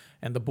missed,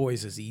 and The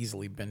Boys is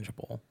easily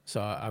bingeable.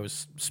 So I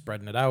was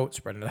spreading it out.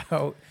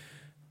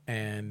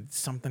 And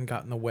something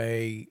got in the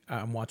way.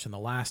 I'm watching the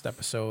last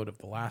episode of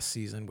the last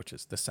season, which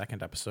is the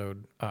second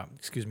episode.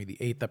 The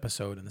 8th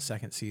episode in the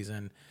second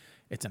season.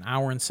 It's an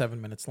hour and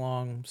 7 minutes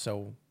long.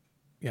 So,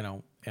 you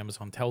know,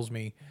 Amazon tells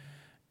me,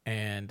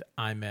 and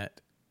I'm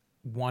at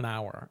 1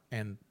 hour,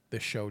 and the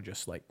show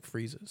just like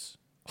freezes.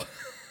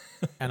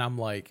 And I'm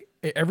like,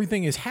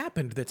 everything has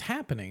happened that's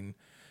happening.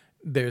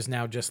 There's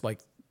now just like,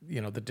 you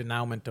know, the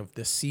denouement of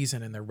this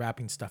season, and they're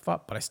wrapping stuff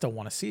up, but I still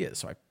want to see it.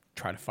 So I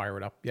tried to fire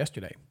it up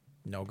yesterday.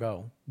 No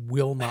go.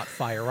 Will not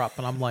fire up.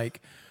 And I'm like,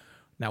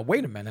 now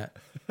wait a minute.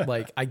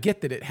 Like, I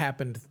get that it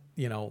happened,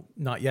 you know,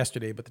 not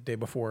yesterday, but the day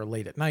before,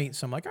 late at night.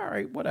 So I'm like, all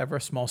right, whatever,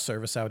 small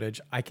service outage.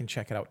 I can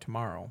check it out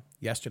tomorrow.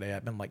 Yesterday,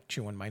 I've been like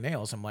chewing my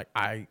nails. I'm like,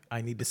 I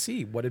need to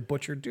see, what did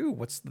Butcher do?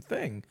 What's the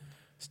thing?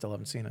 Still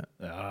haven't seen it.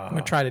 I'm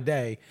going to try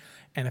today.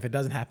 And if it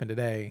doesn't happen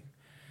today,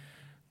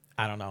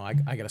 I don't know. I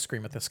got to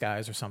scream at the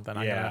skies or something.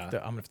 I'm gonna have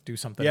to do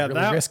something really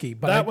risky.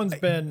 But that one's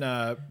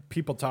been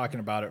people talking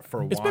about it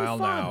for a while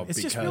now.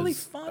 It's just really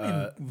fun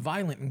and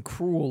violent and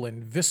cruel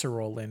and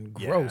visceral and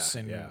gross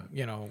and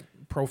you know,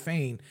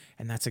 profane.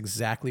 And that's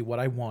exactly what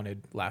I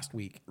wanted last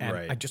week. And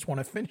I just want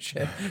to finish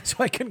it so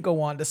I can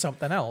go on to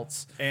something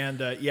else. And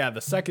the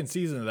second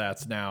season of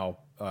that's now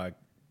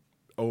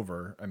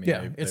over. I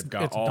mean, they've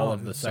got all done,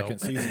 of the second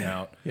season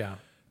out. Yeah.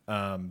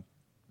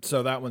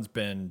 So that one's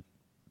been.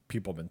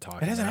 People have been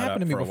talking. It hasn't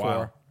happened to me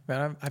before.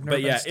 Man, I've never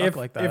been stuck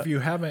like that. If you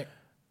haven't,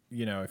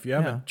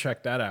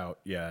 checked that out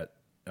yet,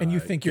 and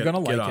you think you're gonna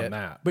like it,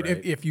 but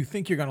right? if you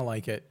think you're gonna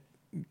like it,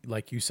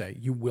 like you say,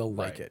 you will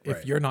like it.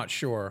 If you're not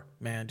sure,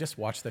 man, just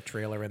watch the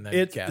trailer and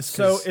then guess.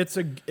 So it's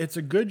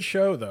a good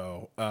show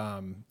though.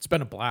 It's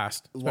been a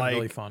blast. It's been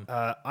really fun.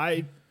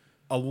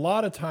 a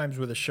lot of times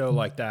with a show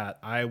like that,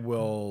 I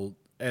will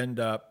end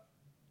up,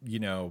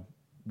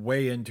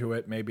 way into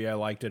it. Maybe I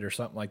liked it or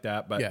something like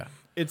that. But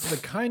it's the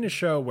kind of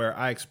show where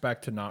I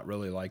expect to not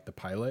really like the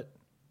pilot.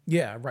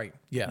 Yeah, right.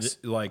 Yes.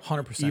 Like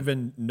 100%.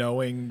 Even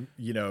knowing,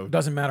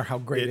 doesn't matter how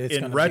great it's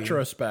in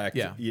retrospect,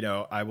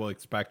 I will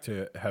expect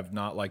to have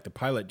not liked the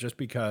pilot just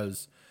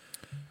because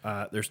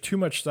there's too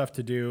much stuff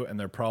to do and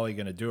they're probably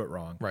going to do it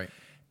wrong. Right.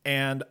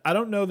 And I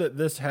don't know that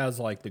this has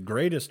like the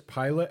greatest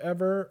pilot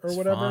ever or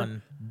whatever,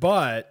 fun.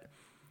 But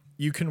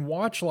you can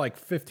watch like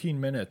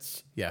 15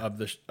 minutes Yeah.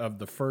 of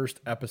the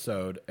first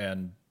episode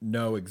and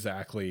know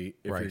exactly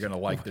if you're going to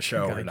like the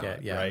show or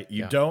not, right?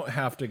 You don't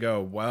have to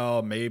go,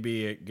 well,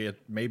 maybe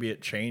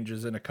it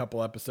changes in a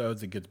couple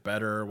episodes, it gets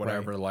better or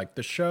whatever. Right. Like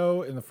the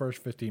show in the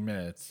first 15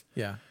 minutes.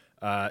 Yeah.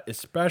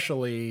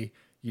 Especially,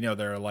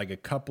 there are like a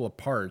couple of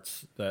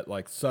parts that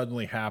like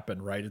suddenly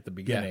happen right at the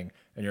beginning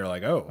and you're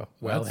like, oh,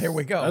 well, here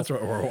we go. That's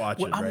what we're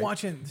watching. Well, I'm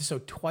watching.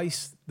 So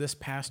twice this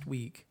past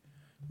week,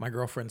 my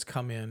girlfriend's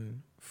come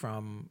in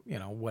from,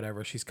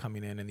 whatever, she's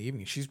coming in the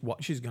evening. She's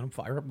going to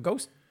fire up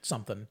Ghost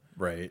something.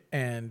 Right.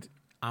 And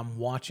I'm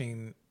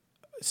watching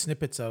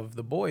snippets of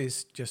The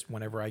Boys just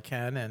whenever I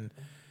can.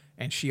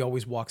 And she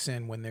always walks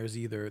in when there's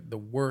either the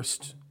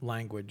worst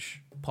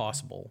language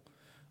possible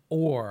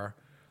or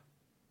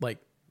like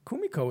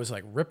Kumiko is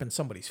like ripping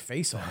somebody's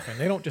face off and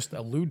they don't just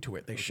allude to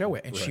it. They show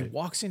it. And she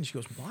walks in, she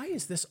goes, why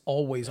is this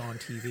always on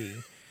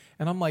TV?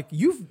 And I'm like,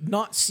 you've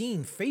not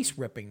seen face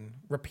ripping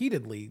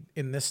repeatedly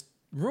in this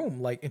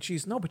room, and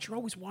she's, no, but you're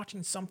always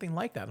watching something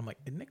like that. I'm like,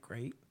 isn't it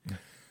great?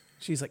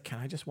 She's like, can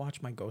I just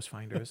watch my Ghost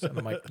Finders? And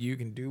I'm like, you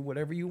can do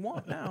whatever you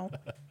want now.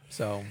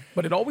 So,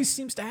 but it always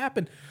seems to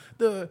happen.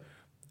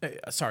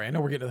 Sorry, I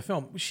know we're getting to the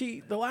film.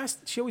 She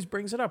always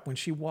brings it up when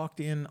she walked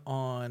in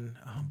on,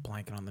 I'm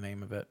blanking on the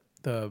name of it,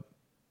 the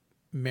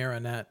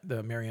marionette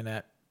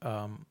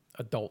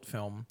adult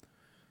film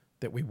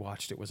that we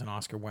watched. It was an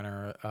Oscar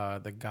winner.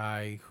 The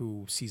guy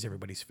who sees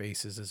everybody's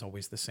faces is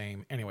always the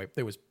same. Anyway,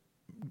 there was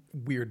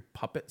weird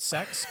puppet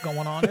sex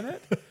going on in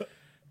it.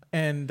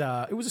 And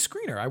it was a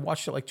screener. I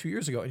watched it like 2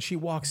 years ago. And she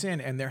walks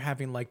in and they're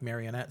having like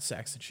marionette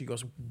sex. And she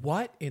goes,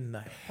 what in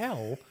the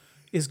hell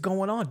is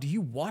going on? Do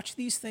you watch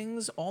these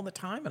things all the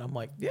time? And I'm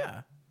like,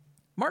 yeah.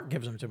 Mark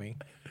gives them to me.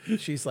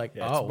 She's like,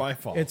 it's my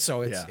fault. It's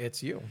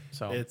you.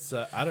 So it's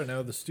I don't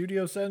know. The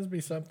studio sends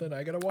me something.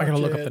 I gotta watch. I gotta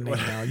look up the name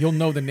now. You'll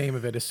know the name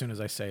of it as soon as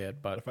I say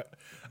it. But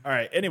all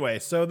right. Anyway,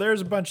 so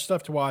there's a bunch of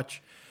stuff to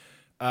watch.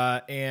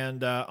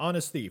 And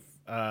Honest Thief,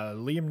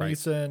 Liam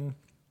Neeson,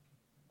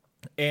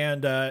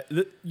 and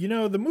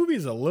the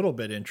movie's a little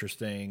bit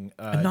interesting.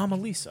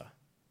 Anomalisa.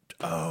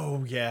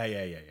 Oh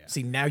yeah.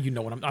 See, now you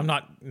know what I'm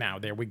not now.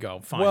 There we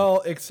go. Fine.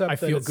 Well, except I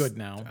feel good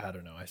now. I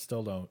don't know. I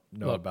still don't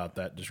know about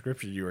that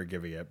description you were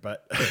giving it,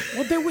 but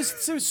well,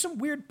 there's some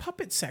weird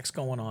puppet sex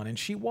going on, and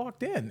she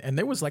walked in, and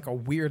there was like a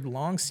weird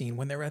long scene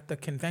when they're at the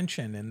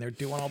convention and they're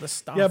doing all this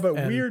stuff. Yeah, but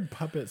weird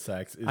puppet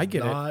sex is I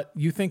get not. It.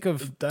 You think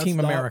of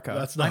Team America.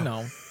 That's not. I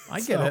know. I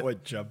that's get not it.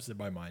 What jumps in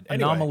my mind.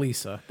 Anyway.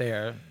 Anomalisa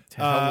there. To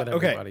help with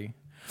everybody. Okay.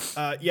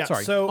 Yeah,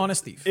 sorry, so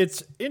Honest Thief.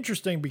 It's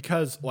interesting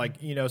because,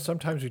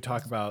 sometimes we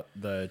talk about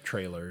the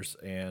trailers,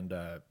 and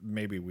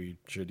maybe we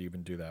should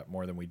even do that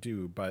more than we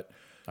do. But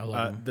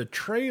the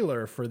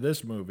trailer for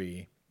this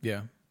movie,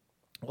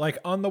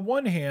 on the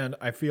one hand,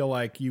 I feel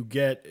like you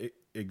get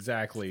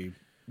exactly,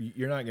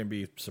 you're not going to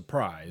be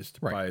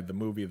surprised by the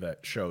movie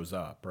that shows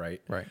up,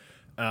 right? Right.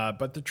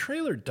 But the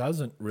trailer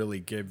doesn't really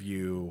give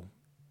you,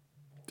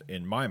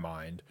 in my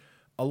mind,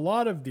 a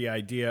lot of the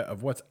idea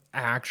of what's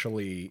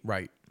actually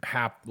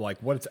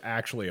what it's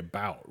actually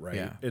about, right?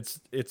 Yeah.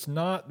 It's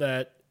not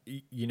that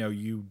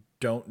you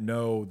don't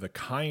know the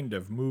kind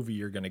of movie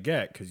you're going to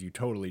get, because you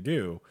totally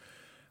do,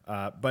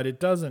 but it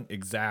doesn't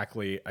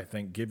exactly, I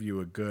think, give you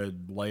a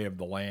good lay of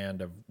the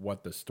land of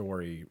what the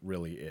story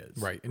really is.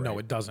 Right. No,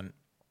 it doesn't.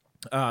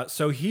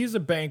 So he's a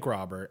bank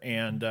robber,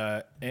 and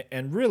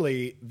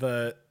really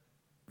the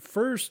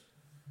first,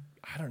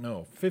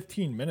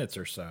 15 minutes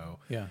or so,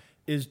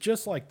 is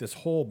just like this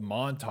whole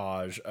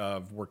montage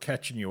of we're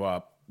catching you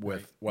up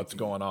with what's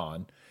going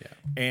on. Yeah.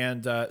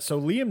 And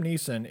so Liam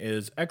Neeson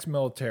is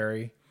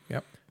ex-military,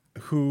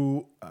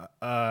 who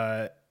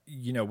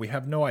we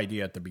have no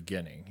idea at the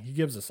beginning. He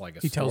gives us like a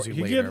story. Tells you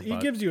later. He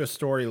gives you a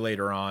story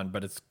later on,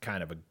 but it's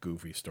kind of a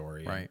goofy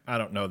story. Right. I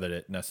don't know that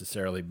it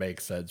necessarily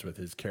makes sense with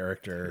his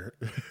character.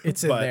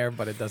 It's in there,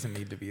 but it doesn't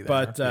need to be there.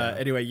 But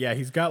anyway,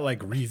 he's got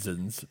like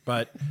reasons.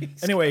 But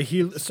anyway,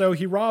 he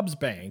robs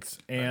banks,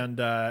 and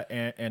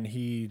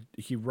he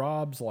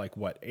robs like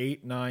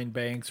 8, 9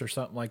 banks or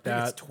something like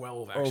that. It's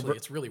 12 actually.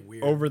 It's really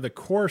weird. Over the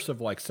course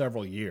of like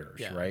several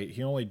years, right?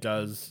 He only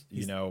does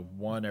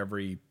one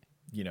every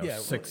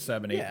 6,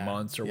 7, 8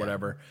 months or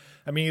whatever.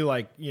 I mean,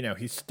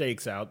 he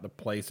stakes out the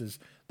places.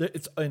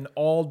 It's in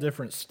all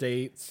different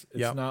states.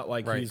 It's not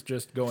like he's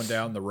just going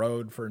down the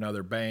road for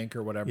another bank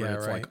or whatever.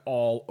 It's like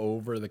all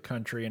over the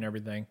country and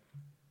everything.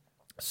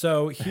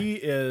 So he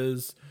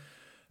is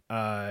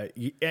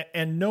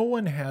and no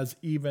one has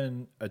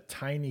even a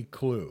tiny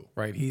clue.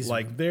 Right. He's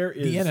like there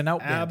is the In and Out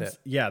Bandit.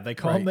 Yeah, they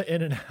call him the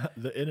In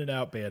and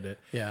Out Bandit.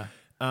 Yeah.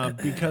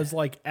 Because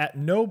like at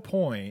no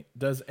point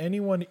does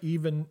anyone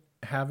even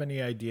have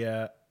any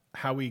idea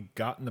how he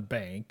got in the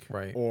bank,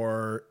 right?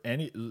 Or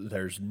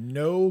there's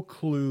no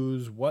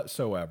clues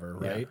whatsoever,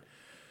 right?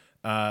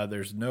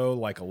 There's no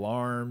like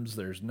alarms.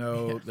 There's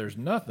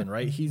nothing,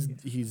 right?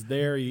 He's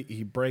there.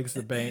 He breaks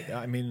the bank.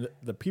 I mean,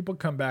 the people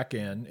come back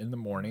in the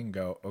morning and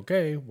go,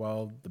 okay,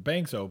 well, the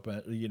bank's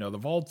open, the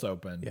vault's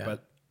open,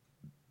 but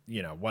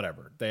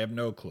whatever. They have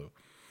no clue.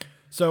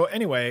 So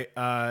anyway,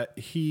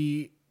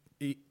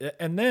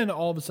 and then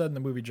all of a sudden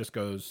the movie just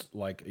goes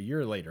like a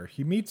year later.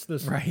 He meets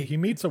he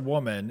meets a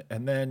woman,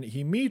 and then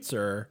he meets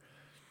her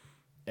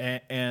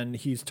and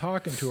he's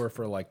talking to her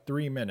for like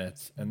 3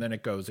 minutes, and then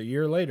it goes a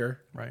year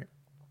later. Right.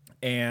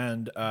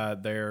 And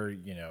they're,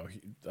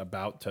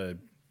 about to,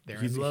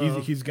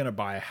 he's going to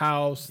buy a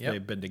house. Yep.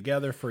 They've been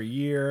together for a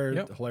year.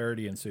 Yep.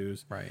 Hilarity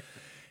ensues. Right.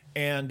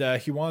 And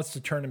he wants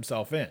to turn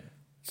himself in.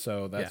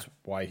 So that's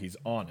why he's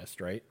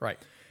honest. Right. Right.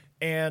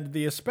 And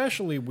the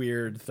especially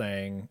weird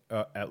thing,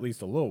 at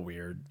least a little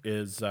weird,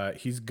 is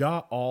he's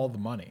got all the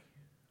money,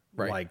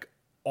 right? Like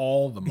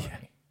all the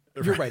money.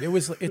 Yeah. You're right. It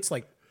was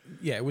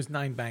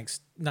 9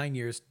 banks, 9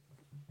 years,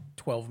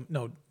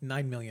 9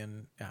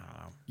 million.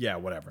 Yeah,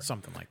 whatever,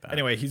 something like that.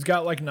 Anyway, he's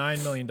got like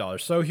 $9 million,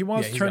 so he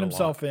wants to turn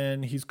himself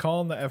in. He's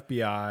calling the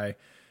FBI.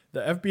 The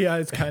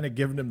FBI is kind of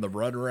giving him the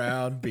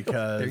runaround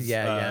because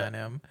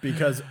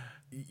because.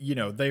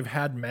 They've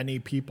had many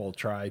people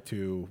try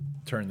to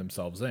turn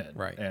themselves in,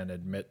 right, and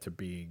admit to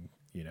being,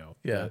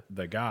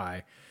 the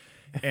guy.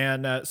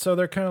 And so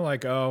they're kind of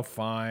like, oh,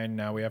 fine.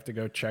 Now we have to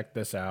go check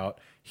this out.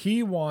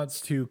 He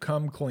wants to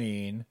come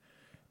clean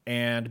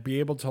and be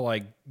able to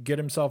like get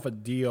himself a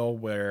deal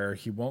where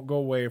he won't go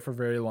away for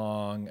very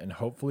long, and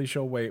hopefully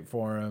she'll wait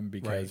for him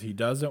because he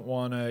doesn't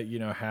want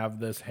to, have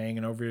this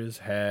hanging over his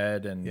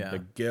head and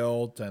the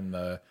guilt and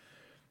the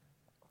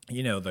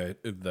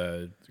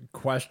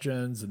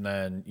questions, and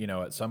then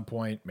at some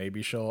point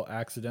maybe she'll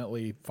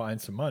accidentally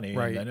find some money,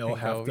 and then he'll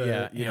have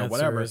to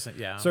whatever.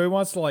 So he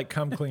wants to like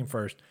come clean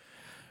first,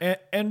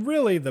 and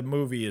really the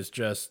movie is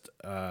just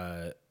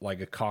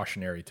like a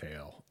cautionary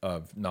tale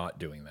of not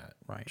doing that.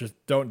 Right, just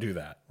don't do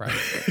that. Right.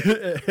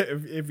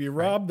 if you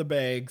rob the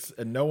banks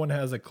and no one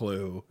has a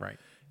clue. Right.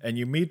 And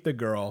you meet the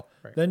girl,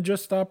 then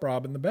just stop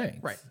robbing the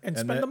banks. Right. And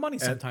spend the money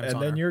sometimes and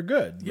then you're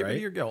good, Get right? rid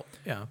of your guilt.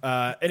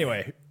 Yeah.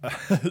 Anyway,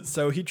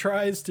 so he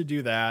tries to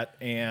do that,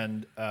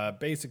 and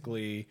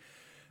basically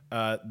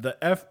the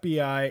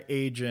FBI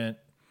agent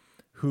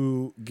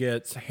who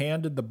gets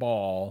handed the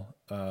ball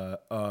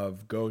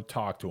of go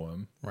talk to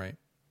him, right,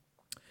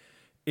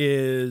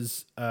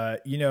 is,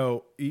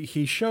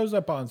 he shows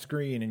up on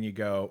screen and you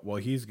go, well,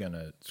 he's going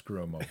to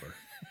screw him over.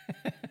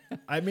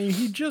 I mean,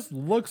 he just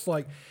looks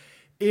like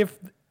if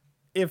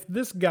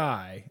this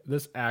guy,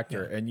 this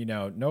actor, and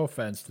no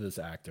offense to this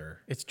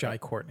actor, it's Jai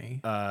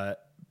Courtney,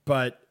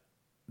 but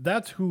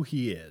that's who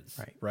he is,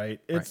 right?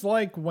 It's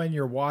like when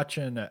you're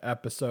watching an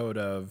episode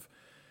of,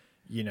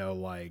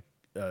 like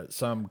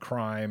some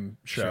crime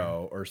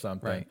show or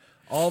something. Right.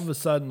 All of a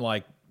sudden,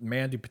 like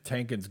Mandy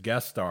Patinkin's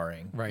guest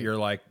starring, you're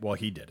like, well,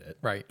 he did it,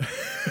 right?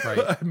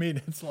 Right. I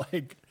mean, it's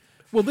like.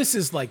 Well, this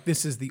is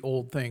the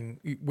old thing.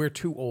 We're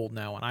too old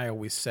now, and I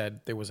always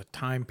said there was a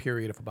time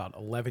period of about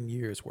 11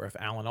 years where if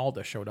Alan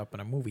Alda showed up in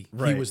a movie,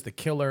 he was the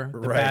killer,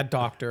 the bad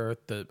doctor,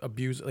 the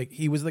abuser. Like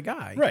he was the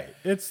guy, right?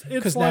 It's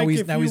because like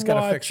now he's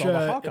got to fix all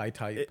the Hawkeye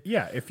type.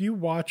 If you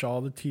watch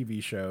all the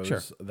TV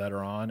shows that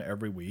are on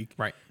every week,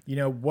 right?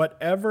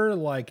 Whatever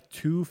like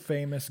too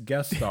famous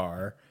guest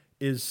star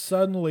is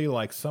suddenly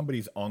like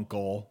somebody's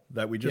uncle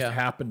that we just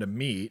happened to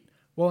meet.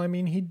 Well, I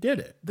mean, he did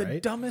it.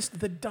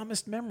 The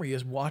dumbest memory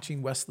is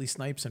watching Wesley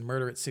Snipes in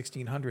Murder at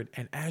 1600,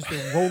 and as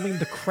they're rolling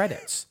the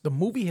credits, the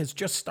movie has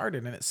just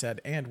started, and it said,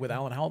 "And with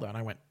Alan Alda," and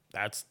I went,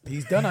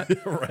 "He's done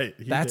it, right?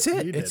 That's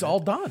it. It's all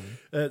done.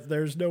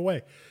 There's no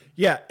way."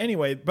 Yeah.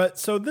 Anyway, but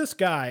so this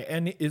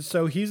guy,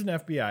 so he's an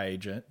FBI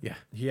agent. Yeah.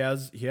 He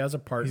has a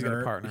partner. He's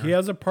got a partner. He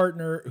has a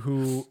partner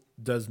who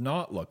does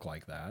not look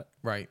like that,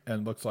 right?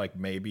 And looks like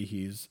maybe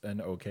he's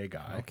an okay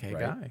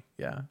guy.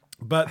 Yeah.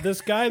 But this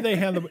guy they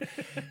handle.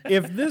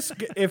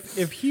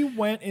 if he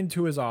went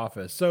into his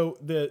office, so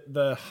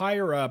the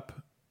higher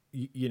up,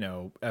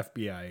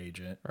 FBI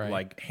agent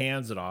like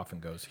hands it off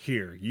and goes,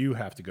 "Here, you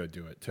have to go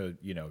do it," to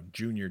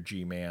Junior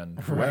G Man,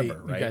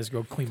 whoever. Right? You guys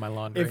go clean my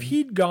laundry. If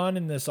he'd gone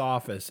in this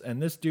office and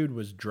this dude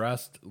was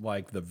dressed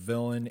like the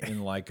villain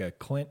in like a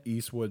Clint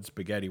Eastwood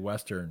spaghetti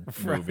western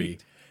movie.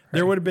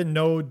 There would have been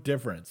no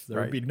difference.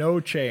 There would be no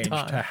change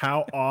to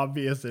how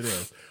obvious it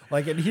is.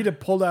 Like, and he'd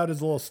have pulled out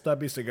his little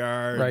stubby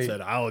cigar and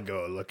said, "I'll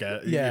go look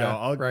at it. Yeah,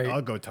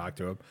 I'll go talk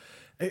to him."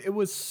 It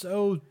was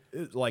so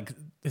like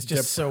it's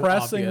just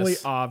depressingly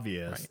so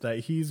obvious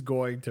that he's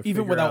going to even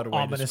figure without out a way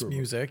ominous to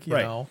music, you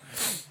know.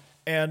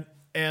 And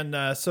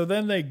so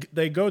then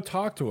they go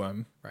talk to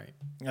him, Right.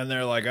 And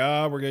they're like,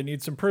 oh, we're going to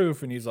need some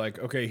proof. And he's like,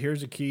 okay,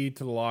 here's a key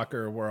to the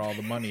locker where all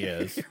the money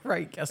is.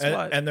 Right. Guess and,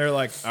 what? And they're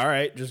like, all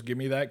right, just give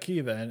me that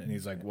key then. And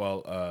he's like,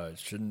 well,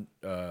 shouldn't,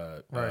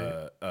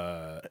 Right.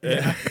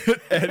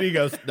 And he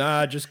goes,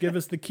 nah, just give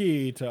us the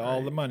key to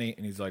all the money.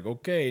 And he's like,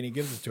 okay. And he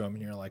gives it to him.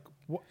 And you're like,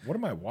 what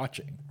am I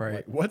watching? Right.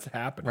 Like, what's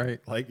happening?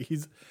 Right. Like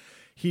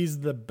he's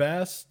the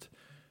best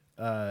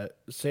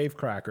safe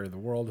cracker the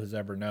world has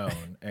ever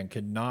known and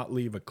cannot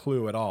leave a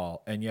clue at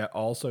all. And yet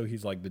also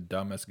he's like the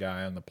dumbest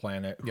guy on the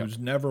planet who's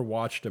never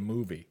watched a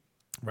movie.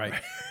 Right.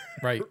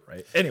 Right.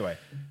 Right. Anyway.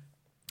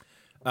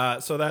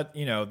 So that,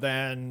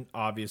 then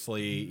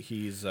obviously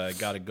he's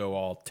got to go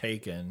all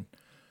Taken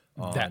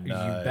on, that you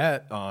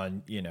bet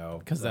on,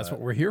 because that's what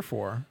we're here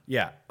for.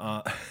 Yeah.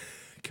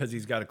 Because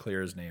he's got to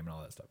clear his name and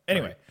all that stuff.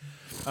 Anyway.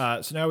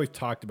 So now we've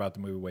talked about the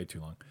movie way too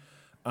long.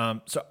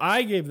 So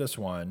I gave this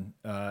one,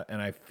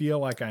 and I feel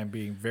like I'm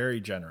being very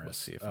generous. Let's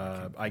see if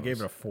I gave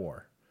it a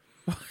 4.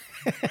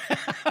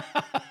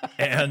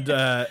 And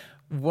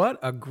what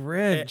a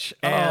Grinch!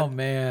 Oh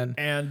man!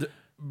 And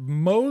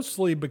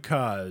mostly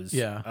because,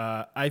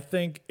 yeah, I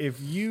think if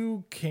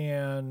you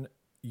can,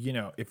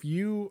 if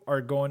you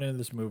are going into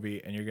this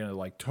movie and you're gonna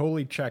like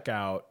totally check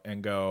out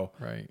and go,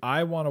 right,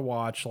 I want to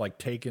watch like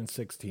Taken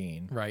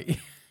 16, right.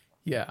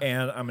 Yeah.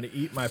 And I'm going to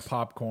eat my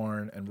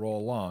popcorn and roll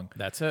along.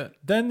 That's it.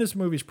 Then this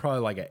movie's probably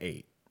like an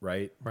 8,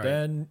 right?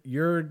 Then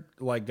you're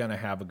like going to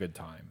have a good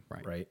time,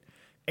 right?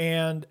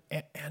 And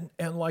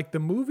like the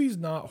movie's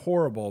not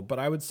horrible, but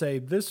I would say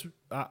this,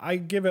 I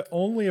give it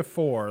only a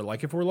 4.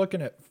 Like if we're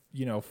looking at,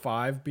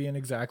 5 being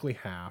exactly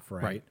half,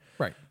 right?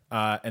 Right.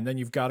 And then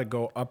you've got to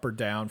go up or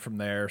down from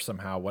there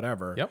somehow,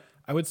 whatever. Yep.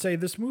 I would say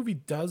this movie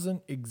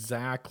doesn't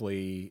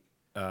exactly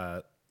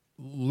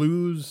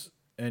lose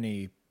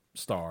any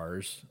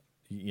stars,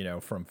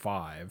 from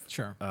 5.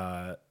 Sure.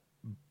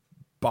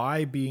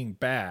 By being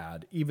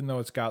bad, even though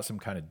it's got some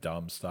kind of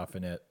dumb stuff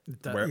in it,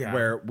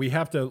 where we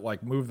have to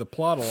like move the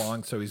plot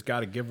along, so he's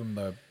got to give him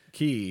the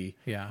key,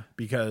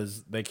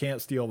 because they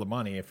can't steal the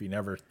money if he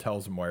never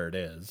tells them where it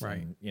is,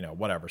 right? And,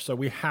 whatever. So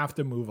we have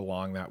to move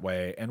along that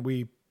way, and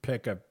we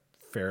pick a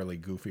fairly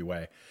goofy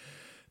way.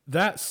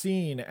 That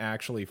scene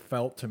actually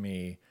felt to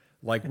me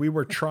like we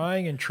were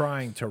trying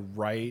to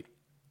write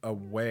a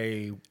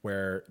way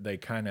where they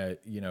kind of,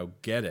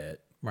 get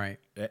it. Right.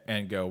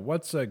 And go,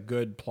 what's a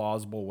good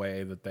plausible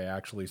way that they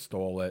actually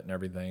stole it and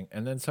everything?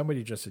 And then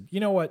somebody just said, you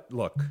know what?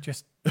 Look.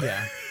 Just,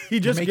 he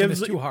just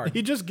gives it too hard.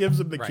 He just gives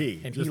him the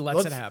key. And just, he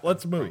lets it happen.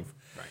 Let's move.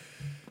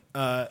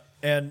 Right.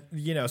 And,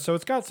 so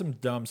it's got some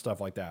dumb stuff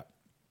like that.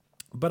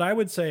 But I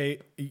would say,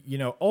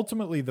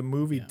 ultimately the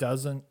movie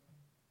doesn't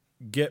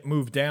get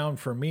moved down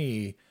for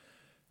me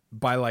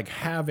by like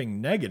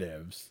having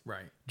negatives.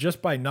 Right.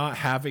 Just by not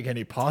having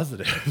any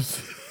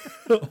positives.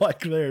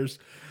 Like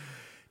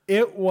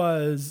it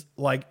was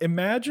like,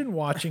 imagine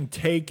watching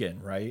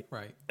Taken, right?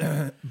 Right.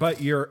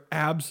 But you're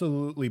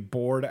absolutely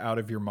bored out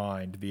of your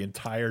mind the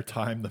entire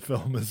time the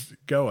film is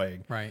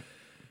going. Right.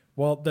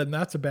 Well, then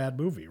that's a bad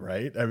movie,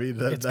 right? I mean,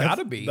 it's got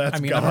to be. I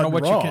mean, I don't know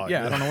what wrong.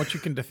 I don't know what you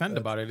can defend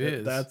about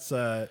it. That's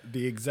the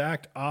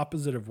exact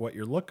opposite of what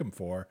you're looking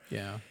for.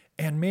 Yeah.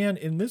 And man,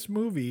 in this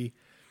movie,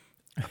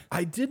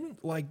 I didn't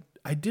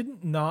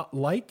not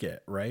like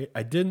it, right?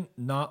 I didn't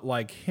not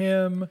like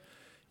him.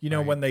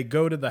 When they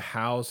go to the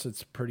house,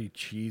 it's pretty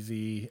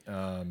cheesy.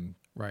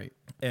 Right.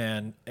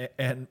 And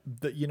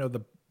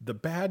the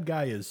bad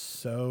guy is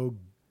so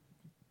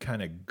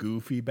kind of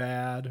goofy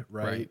bad,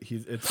 right?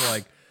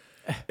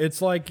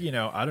 It's like,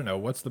 I don't know,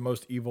 what's the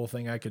most evil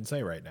thing I can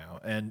say right now?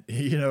 And,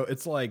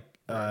 it's like,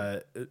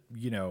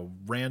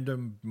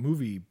 random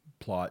movie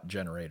plot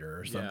generator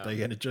or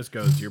something. And it just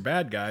goes, your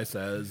bad guy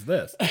says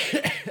this.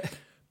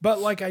 But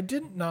like, I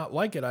did not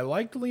like it. I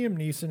liked Liam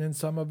Neeson in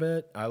some of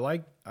it. I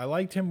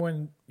liked him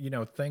when,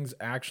 things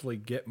actually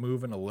get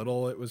moving a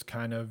little. It was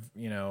kind of,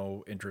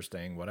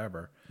 interesting,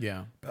 whatever.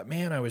 Yeah. But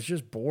man, I was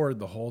just bored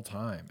the whole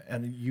time.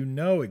 And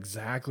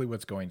exactly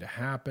what's going to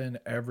happen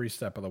every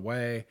step of the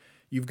way.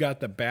 You've got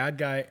the bad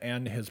guy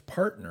and his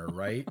partner,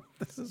 right?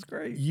 This is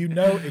great.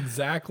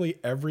 Exactly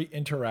every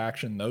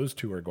interaction those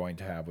two are going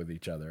to have with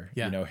each other.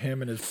 Yeah.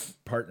 Him and his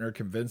partner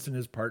convincing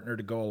his partner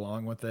to go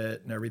along with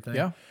it and everything.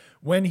 Yeah.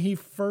 When he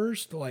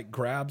first like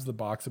grabs the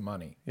box of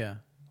money. Yeah.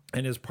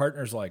 And his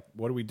partner's like,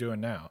 what are we doing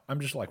now?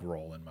 I'm just like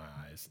rolling my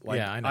eyes. Like,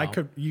 yeah, I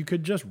know. You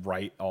could just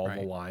write all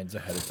the lines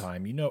ahead of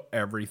time.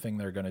 Everything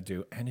they're going to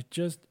do. And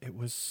it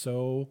was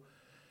so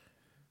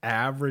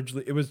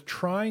averagely, it was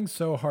trying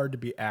so hard to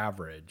be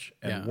average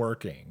and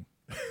working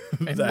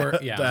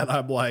that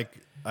I'm like,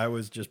 I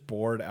was just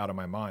bored out of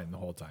my mind the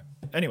whole time.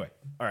 Anyway,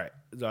 all right.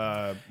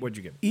 What'd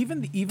you give?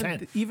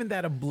 Even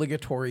that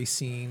obligatory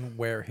scene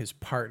where his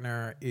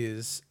partner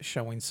is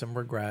showing some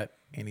regret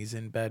and he's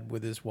in bed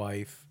with his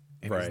wife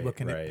and he's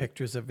looking at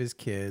pictures of his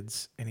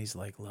kids and he's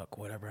like, look,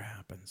 whatever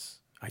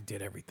happens, I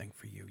did everything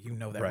for you. You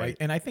know that, right?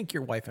 And I think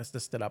your wife has to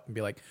stand up and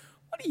be like,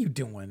 what are you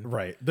doing?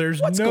 Right.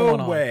 There's no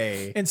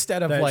way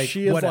instead of like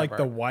she is whatever. like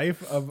the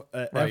wife of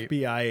an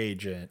FBI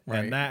agent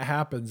and that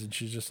happens and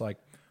she's just like,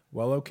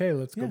 well, okay,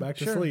 let's go back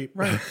to sleep.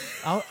 Right.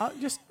 I'll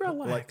just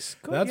relax.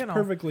 Like, that's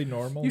perfectly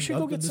normal. You should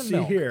go get some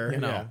milk here. You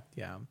know?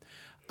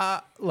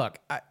 Yeah. Look,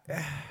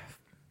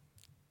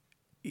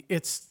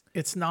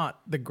 it's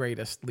not the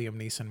greatest Liam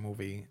Neeson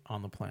movie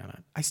on the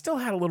planet. I still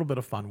had a little bit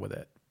of fun with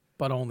it,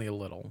 but only a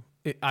little.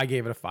 I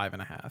gave it a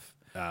 5.5.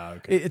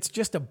 Okay. It's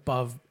just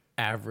above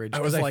average. I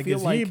was like,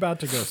 is he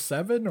about to go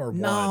 7 or 1?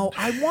 No,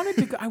 I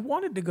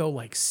wanted to go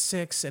like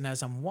 6. And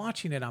as I'm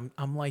watching it,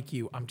 I'm like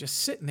you. I'm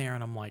just sitting there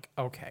and I'm like,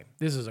 okay,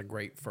 this is a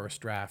great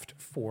first draft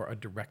for a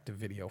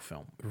direct-to-video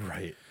film.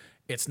 Right.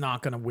 It's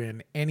not going to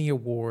win any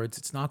awards.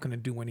 It's not going to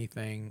do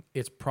anything.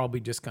 It's probably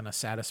just going to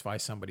satisfy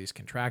somebody's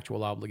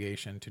contractual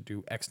obligation to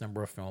do X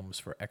number of films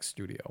for X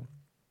studio.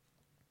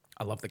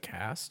 I love the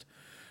cast.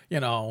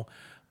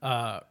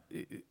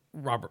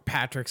 Robert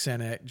Patrick's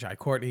in it, Jai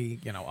Courtney,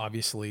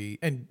 obviously,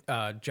 and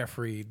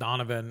Jeffrey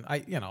Donovan.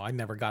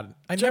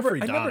 Jeffrey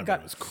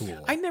Donovan was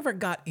cool. I never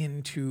got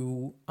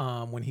into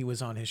when he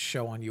was on his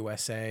show on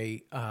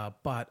USA,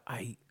 but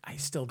I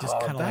still just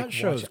kind of like that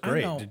show's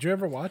great. Did you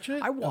ever watch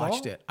it? I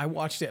watched it,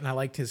 and I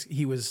liked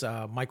he was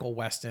Michael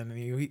Weston,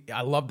 and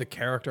I loved the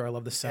character. I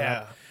loved the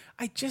setup. Yeah.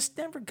 I just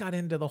never got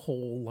into the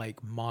whole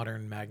like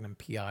modern Magnum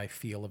PI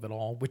feel of it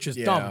all, which is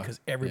dumb because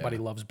everybody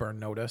loves Burn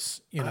Notice,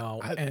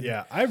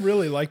 I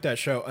really liked that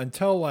show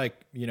until like,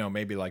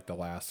 maybe like the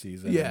last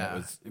season. Yeah.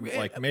 And it was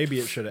like maybe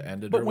it should have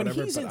ended or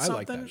whatever, but I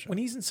like that show. When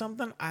he's in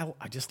something, I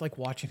just like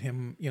watching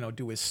him,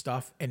 do his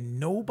stuff, and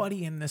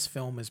nobody in this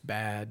film is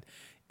bad.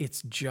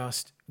 It's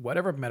just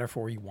whatever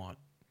metaphor you want.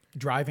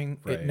 Driving,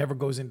 it never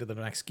goes into the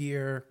next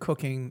gear.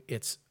 Cooking,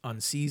 it's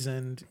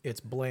unseasoned,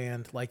 it's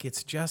bland. Like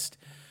it's just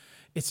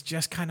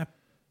kind of,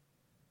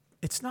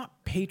 it's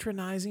not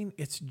patronizing.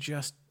 It's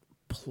just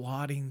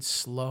plodding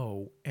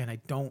slow. And I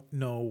don't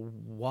know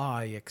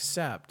why,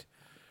 except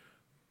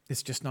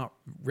it's just not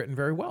written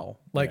very well.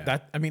 Like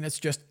that. I mean, it's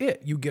just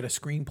it. You get a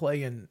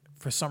screenplay and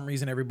for some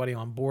reason, everybody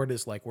on board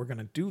is like, we're going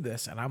to do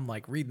this. And I'm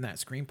like reading that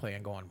screenplay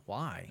and going,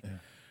 why? Yeah.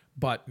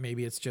 But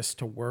maybe it's just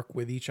to work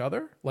with each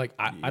other. Like,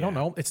 I don't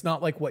know. It's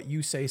not like what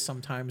you say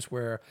sometimes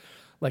where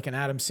like an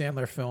Adam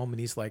Sandler film and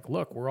he's like,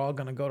 look, we're all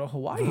going to go to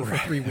Hawaii for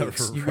 3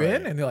 weeks. You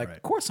in? And you're like,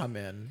 of course I'm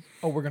in.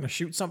 Oh, we're going to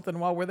shoot something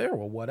while we're there.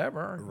 Well,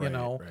 whatever,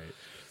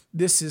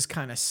 This is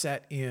kind of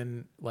set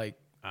in like,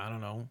 I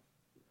don't know,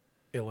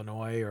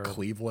 Illinois or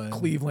Cleveland.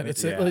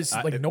 It's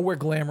like nowhere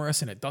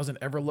glamorous and it doesn't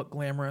ever look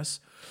glamorous.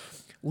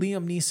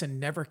 Liam Neeson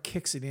never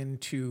kicks it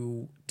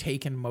into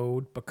Taken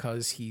mode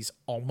because he's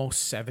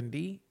almost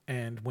 70.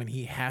 And when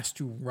he has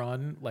to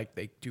run, like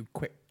they do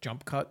quick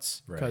jump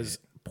cuts because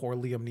poor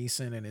Liam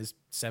Neeson and his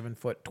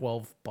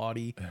 7'12"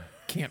 body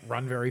can't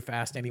run very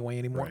fast anymore.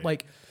 Right.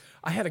 Like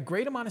I had a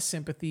great amount of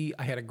sympathy.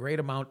 I had a great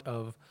amount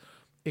of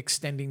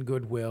extending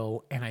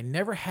goodwill, and I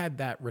never had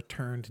that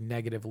returned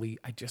negatively.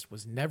 I just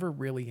was never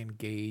really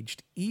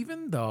engaged,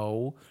 even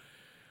though,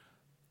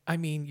 I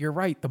mean, you're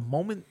right. The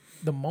moment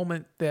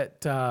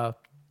that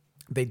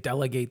they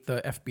delegate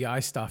the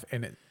FBI stuff,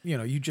 and it,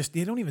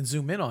 they don't even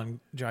zoom in on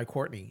Jai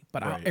Courtney.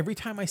 But every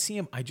time I see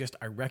him, I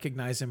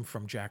recognize him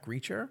from Jack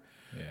Reacher.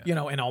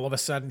 Yeah. And all of a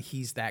sudden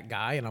he's that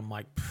guy, and I'm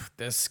like,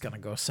 this is gonna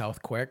go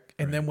south quick.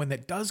 And then when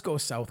it does go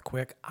south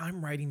quick,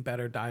 I'm writing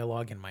better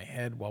dialogue in my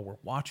head while we're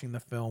watching the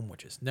film,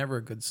 which is never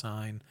a good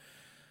sign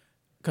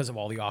because of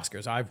all the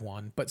Oscars I've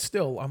won. But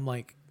still, I'm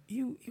like,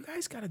 you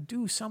guys got to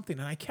do something.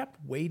 And I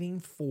kept waiting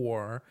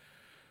for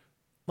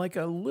like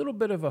a little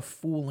bit of a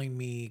fooling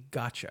me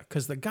gotcha,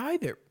 because the guy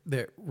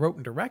that wrote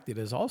and directed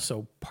is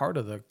also part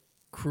of the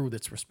crew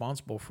that's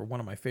responsible for one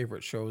of my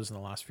favorite shows in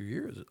the last few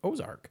years,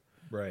 Ozark.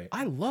 Right.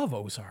 I love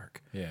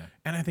Ozark. Yeah.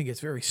 And I think it's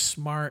very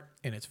smart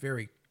and it's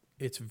very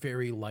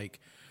like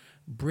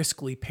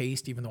briskly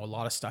paced, even though a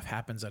lot of stuff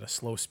happens at a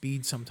slow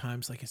speed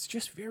sometimes. Like it's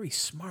just very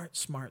smart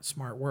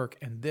work.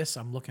 And this,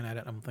 I'm looking at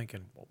it, I'm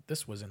thinking, well,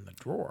 this was in the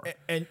drawer.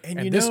 And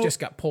this just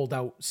got pulled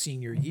out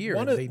senior year.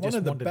 They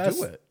just wanted to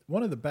do it.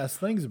 One of the best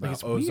things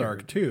about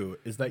Ozark too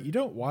is that you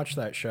don't watch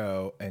that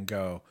show and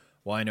go,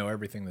 well, I know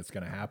everything that's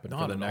going to happen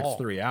for the next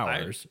 3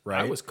 hours,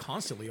 right? I was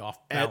constantly off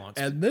balance.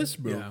 And this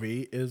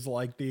movie is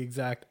like the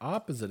exact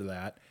opposite of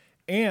that.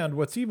 And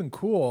what's even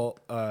cool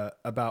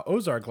about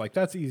Ozark, like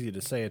that's easy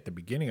to say at the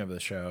beginning of the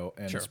show,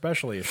 and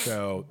especially a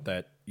show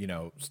that,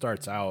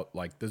 starts out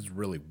like this is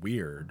really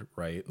weird,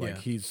 right? Like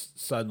he's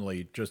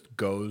suddenly just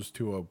goes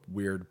to a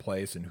weird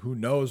place and who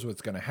knows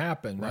what's going to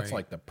happen. Right. That's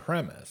like the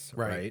premise,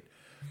 right?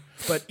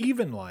 But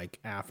even like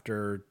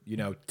after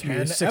 10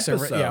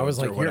 episodes, I was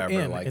like, or whatever,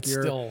 you're in. like it's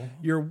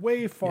you're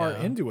way far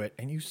into it,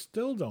 and you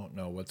still don't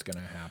know what's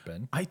going to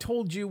happen. I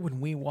told you when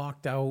we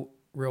walked out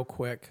real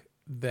quick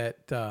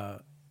that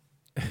that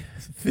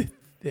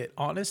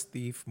Honest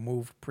Thief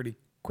moved pretty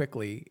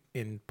quickly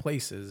in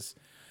places,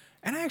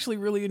 and I actually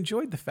really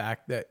enjoyed the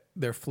fact that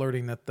they're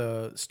flirting at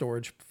the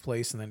storage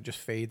place, and then it just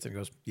fades and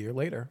goes year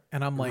later.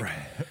 And I'm like,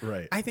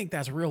 right. I think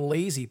that's real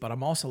lazy, but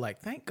I'm also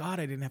like, thank God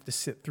I didn't have to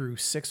sit through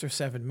 6 or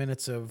 7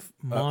 minutes of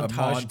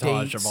montage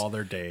dates of all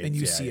their dates. And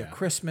you see a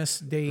Christmas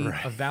date,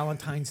 a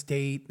Valentine's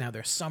date. Now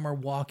they're summer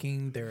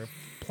walking, they're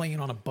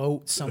playing on a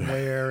boat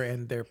somewhere,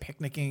 and they're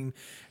picnicking.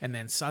 And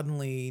then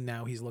suddenly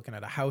now he's looking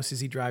at a house as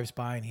he drives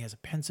by, and he has a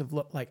pensive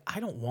look. Like, I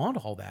don't want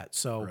all that.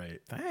 So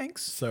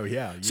thanks. So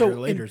yeah, year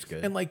later's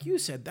good. And like you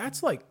said,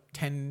 that's like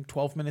 10,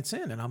 12 minutes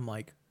in, and I'm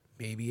like,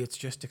 maybe it's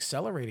just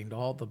accelerating to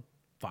all the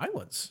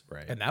violence,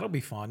 right? And that'll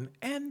be fun.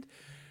 And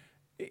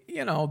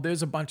you know,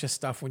 there's a bunch of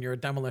stuff when you're a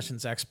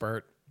demolitions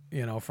expert,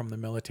 you know, from the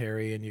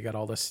military, and you got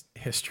all this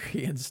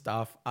history and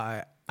stuff.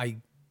 I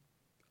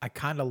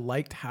kind of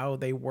liked how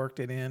they worked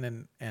it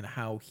in, and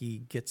how he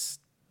gets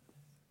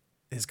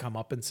his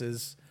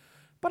comeuppances,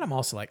 but I'm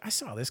also like, I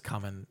saw this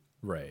coming.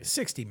 Right.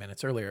 60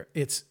 minutes earlier.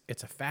 It's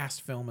a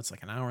fast film. It's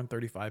like an hour and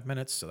 35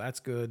 minutes, so that's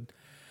good.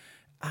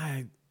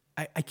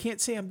 I can't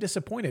say I'm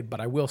disappointed,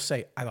 but I will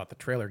say I thought the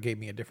trailer gave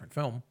me a different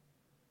film.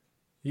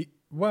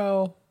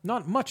 Well,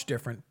 not much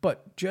different,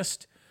 but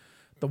just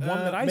the one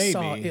that I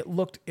saw, it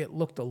looked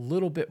a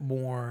little bit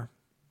more,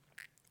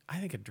 I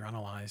think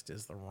adrenalized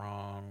is the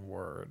wrong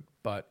word,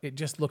 but it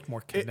just looked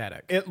more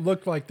kinetic. It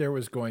looked like there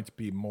was going to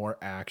be more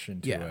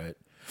action to it.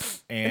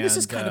 And this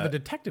is kind of a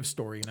detective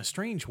story in a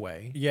strange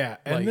way. Yeah,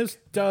 and this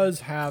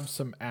does have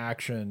some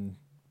action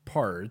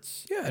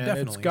parts. Yeah, and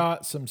definitely. It's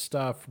got some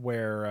stuff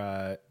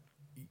where,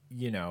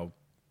 you know,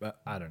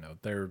 I don't know,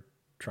 they're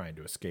trying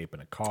to escape in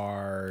a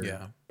car.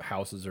 Yeah.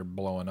 Houses are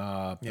blowing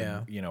up. Yeah.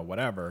 And, you know,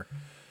 whatever.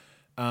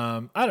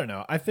 I don't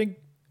know. I think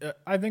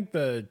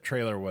the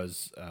trailer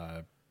was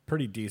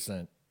pretty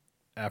decent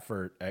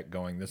effort at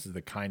going, this is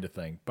the kind of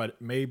thing,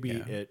 but maybe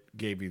it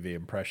gave you the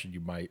impression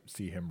you might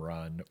see him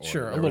run,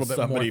 or a little bit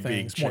somebody more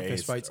things, being more fist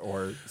chased fights,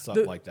 or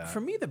something like that. For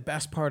me, the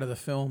best part of the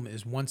film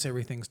is once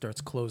everything starts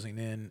closing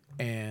in,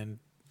 and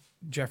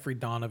Jeffrey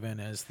Donovan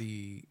as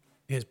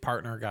his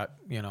partner got,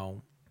 you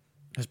know,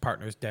 his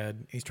partner's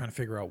dead. He's trying to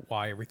figure out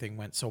why everything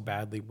went so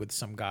badly with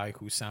some guy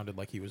who sounded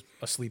like he was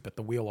asleep at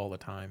the wheel all the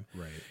time.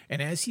 Right.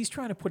 And as he's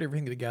trying to put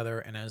everything together,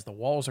 and as the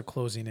walls are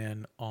closing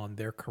in on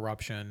their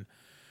corruption,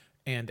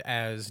 and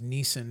as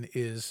Neeson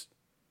is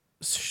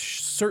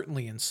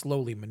certainly and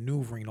slowly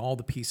maneuvering all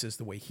the pieces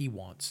the way he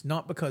wants,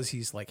 not because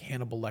he's like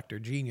Hannibal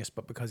Lecter genius,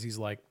 but because he's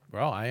like,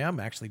 well, I am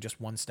actually just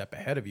one step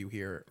ahead of you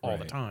here all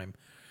the time.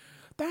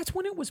 That's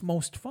when it was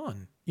most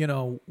fun. You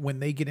know, when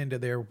they get into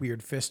their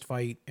weird fist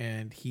fight,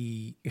 and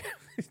he,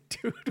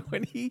 dude,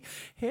 when he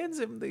hands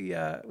him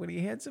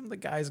the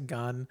guy's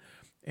gun,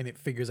 and it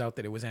figures out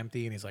that it was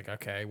empty, and he's like,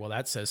 okay, well,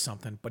 that says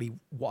something. But he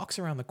walks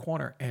around the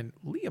corner, and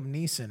Liam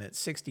Neeson at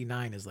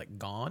 69 is like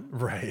gone.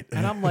 Right.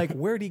 And I'm like,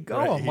 where'd he go?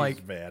 I'm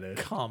like,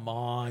 vanished. Come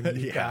on,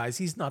 you guys.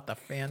 He's not the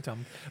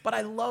Phantom. But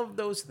I love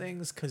those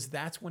things because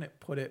that's when it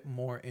put it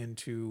more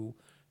into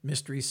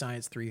Mystery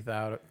Science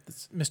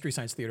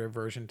Theater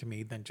version to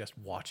me than just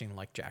watching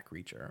like Jack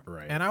Reacher.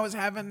 Right. And I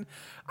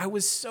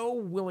was so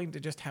willing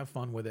to just have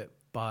fun with it.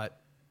 But,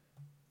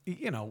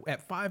 you know,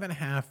 at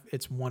 5.5,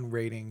 it's one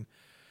rating.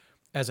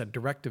 As a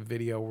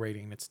direct-to-video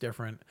rating, it's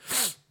different.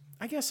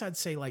 I guess I'd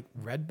say like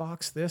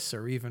Redbox this,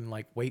 or even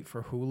like wait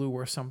for Hulu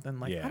or something.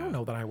 Like, I don't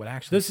know that I would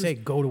actually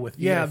go to a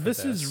theater. Yeah, for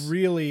this is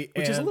really,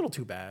 which is a little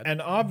too bad. And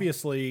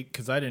obviously,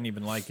 because I didn't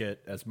even like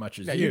it as much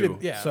as you.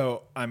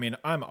 So I mean,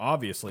 I'm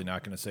obviously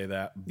not going to say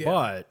that. Yeah.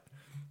 But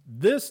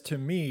this to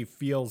me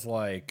feels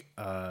like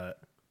a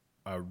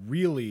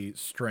really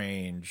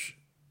strange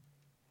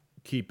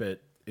keep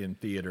it in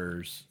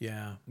theaters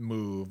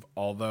move.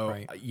 Although,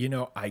 you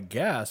know, I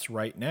guess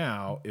right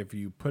now, if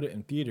you put it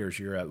in theaters,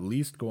 you're at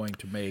least going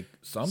to make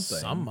some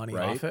money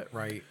off it.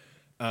 Right.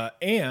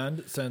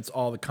 And since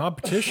all the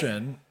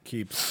competition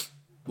keeps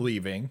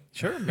leaving,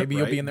 sure, maybe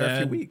you'll be in there a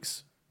few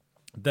weeks.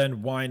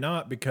 Then why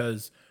not?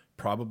 Because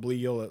probably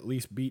you'll at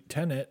least beat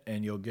Tenet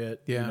and you'll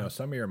get you know,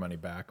 some of your money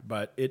back.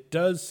 But it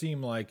does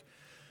seem like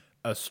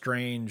a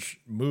strange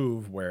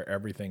move where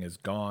everything is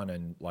gone,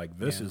 and like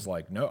this is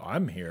like, no,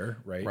 I'm here,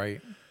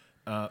 right?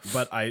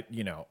 But I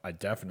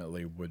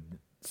definitely would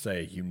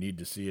say you need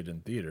to see it in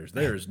theaters.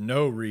 There's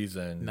no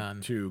reason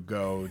to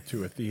go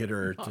to a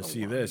theater to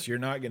see this. You're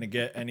not going to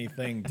get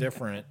anything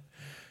different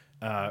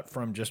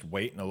from just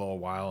waiting a little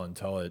while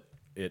until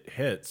it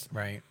hits.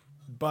 Right.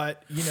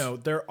 But you know,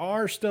 there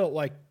are still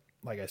like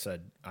I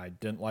said, I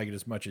didn't like it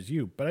as much as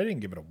you, but I didn't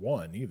give it a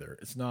 1 either.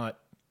 It's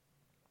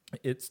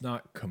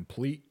not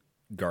complete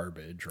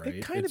garbage, right?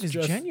 It kind of is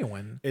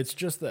genuine. It's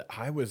just that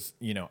I was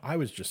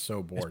just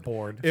so bored.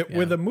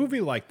 With a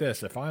movie like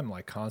this, if I'm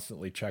like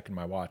constantly checking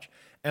my watch,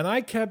 and I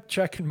kept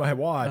checking my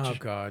watch. Oh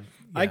God.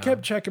 I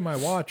kept checking my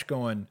watch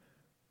going,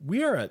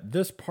 we are at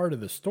this part of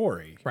the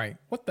story. Right.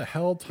 What the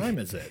hell time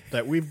is it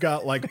that we've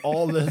got like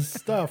all this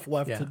stuff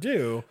left to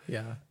do?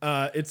 Yeah.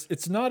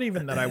 It's not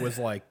even that I was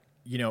like,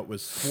 you know, it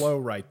was slow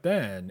right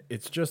then.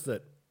 It's just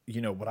that,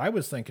 you know, what I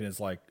was thinking is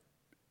like,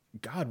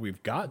 God,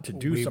 we've got to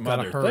do some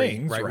other hurry,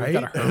 things,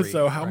 right? Right?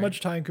 So how right? much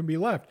time can be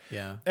left?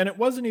 Yeah. And it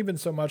wasn't even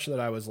so much that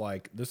I was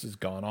like, this has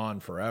gone on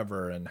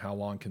forever and how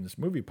long can this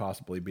movie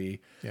possibly be?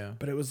 Yeah.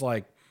 But it was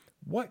like,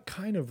 what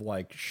kind of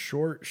like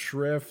short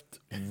shrift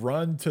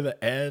run to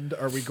the end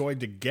are we going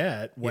to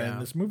get when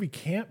this movie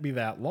can't be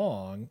that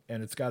long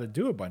and it's got to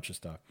do a bunch of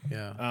stuff?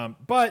 Yeah.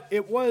 But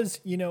it was,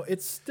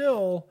 it's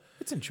still...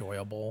 It's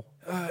enjoyable.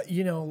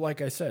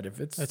 Like I said, if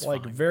it's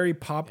like fine. very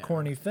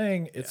popcorny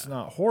thing, it's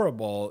not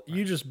horrible. Right.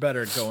 You just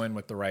better go in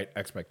with the right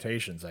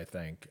expectations, I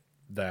think,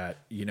 that,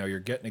 you're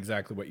getting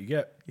exactly what you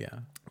get. Yeah.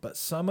 But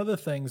some of the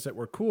things that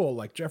were cool,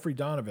 like Jeffrey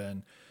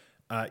Donovan,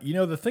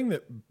 the thing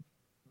that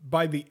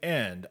by the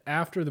end,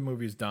 after the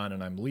movie's done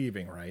and I'm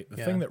leaving, right,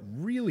 the thing that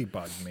really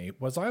bugged me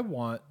was I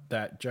want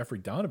that Jeffrey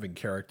Donovan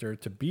character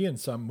to be in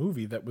some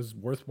movie that was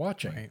worth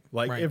watching. Right.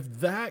 Like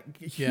if that,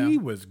 he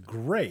was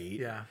great.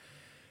 Yeah.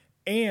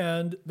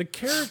 And the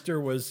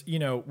character was,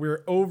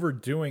 we're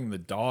overdoing the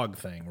dog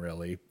thing,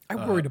 really. I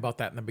worried about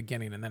that in the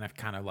beginning, and then I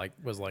kind of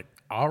was like,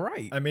 all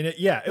right. I mean,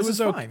 it was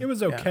okay. It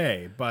was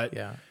okay, but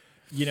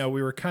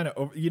we were kind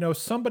of,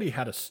 somebody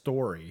had a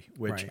story,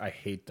 which I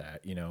hate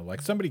that.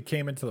 Like somebody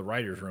came into the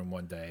writer's room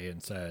one day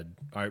and said,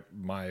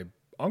 my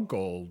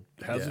uncle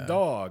has a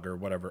dog or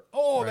whatever.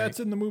 Oh, that's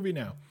in the movie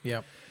now.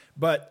 Yep.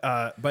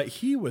 But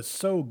he was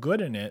so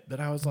good in it that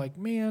I was like,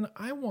 man,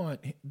 I want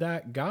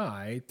that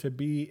guy to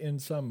be in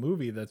some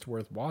movie that's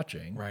worth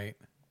watching. Right.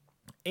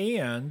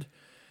 And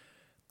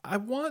I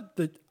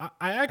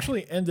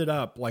actually ended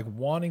up like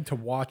wanting to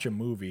watch a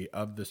movie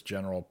of this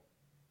general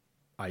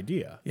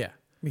idea. Yeah,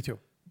 me too.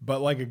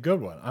 But like a good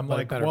one. I'm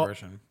like, well,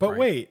 version. But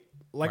wait,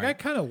 like I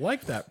kind of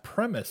like that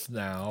premise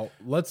now.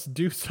 Let's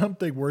do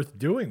something worth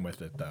doing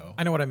with it, though.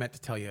 I know what I meant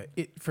to tell you.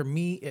 For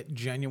me, it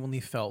genuinely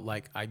felt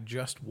like I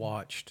just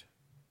watched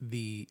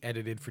the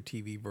edited for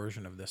TV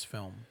version of this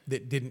film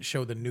that didn't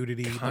show the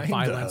nudity, the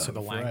violence, or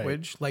the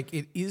language. Right. Like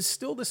it is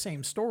still the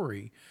same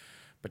story,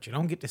 but you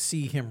don't get to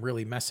see him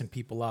really messing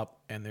people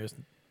up. And there's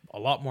a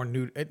lot more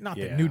nudity. Not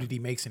that nudity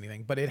makes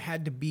anything, but it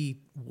had to be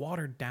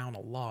watered down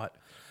a lot.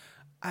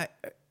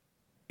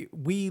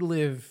 We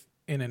live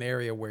in an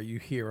area where you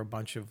hear a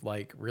bunch of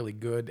like really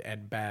good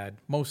and bad,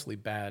 mostly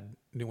bad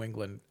New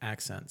England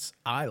accents.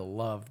 I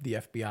love the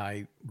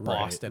FBI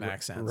Boston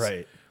accents.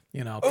 Right.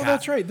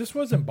 That's right. This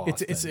was in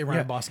Boston. It's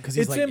around Boston because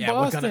he's it's in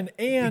Boston,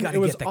 and it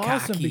was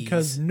awesome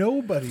because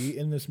nobody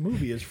in this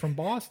movie is from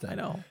Boston. I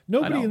know.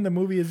 Nobody in the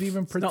movie is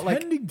even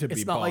pretending to be Boston.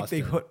 It's not like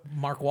they put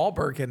Mark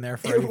Wahlberg in there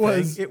for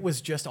anything. It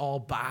was just all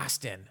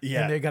Boston.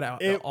 Yeah, and they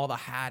got all the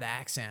hot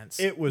accents.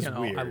 It was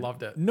weird. I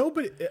loved it.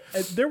 Nobody.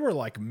 There were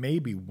like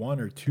maybe one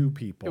or two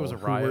people it was a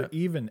who riot. were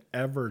even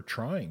ever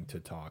trying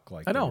to talk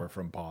like they were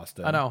from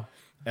Boston. I know,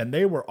 and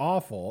they were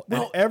awful.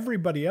 Well, and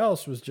everybody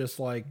else was just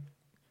like.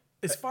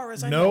 As far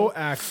as I know, no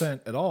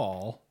accent at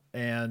all,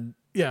 and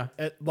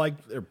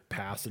like they're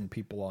passing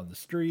people on the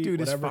street. Dude,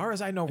 whatever. As far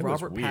as I know,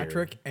 Robert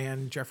Patrick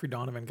and Jeffrey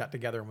Donovan got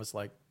together and was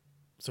like,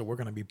 "So we're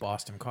going to be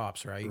Boston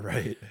cops, right?"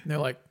 Right. And they're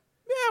like,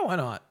 "Yeah, why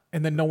not?"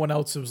 And then no one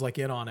else was like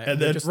in on it.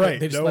 And then they just no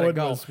let one it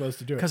go. was supposed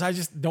to do it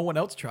because no one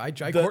else tried.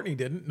 Jai Courtney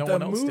didn't. No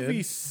one else did. The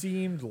movie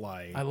seemed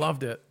like I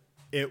loved it.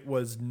 It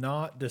was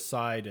not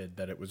decided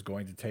that it was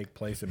going to take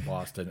place in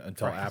Boston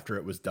until after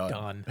it was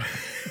done.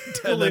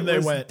 And then they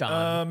went,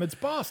 it's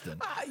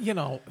Boston.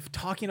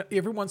 Talking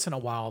every once in a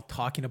while,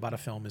 talking about a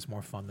film is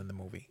more fun than the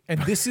movie.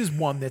 And this is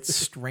one that's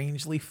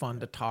strangely fun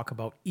to talk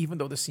about, even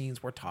though the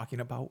scenes we're talking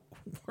about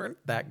weren't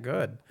that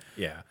good.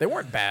 Yeah. They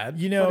weren't bad.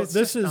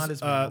 This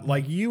is,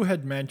 like you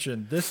had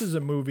mentioned, this is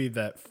a movie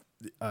that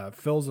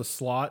fills a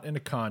slot in a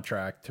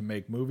contract to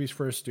make movies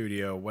for a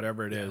studio,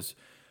 whatever it is.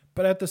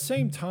 But at the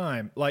same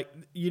time,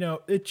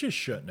 it just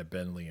shouldn't have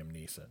been Liam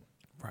Neeson.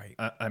 Right.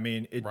 I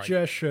mean, it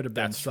just should have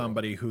been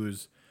somebody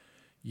who's,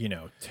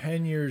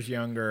 10 years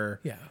younger.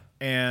 Yeah.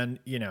 And,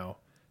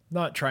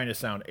 not trying to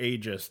sound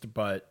ageist,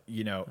 but,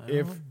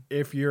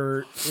 if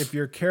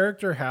your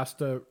character has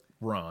to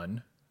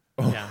run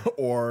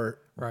or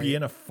be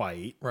in a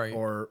fight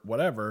or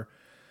whatever,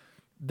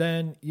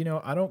 then,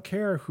 I don't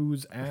care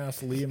whose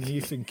ass Liam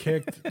Neeson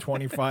kicked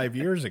 25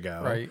 years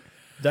ago. Right.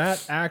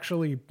 That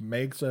actually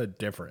makes a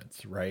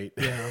difference, right?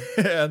 Yeah.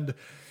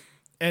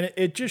 and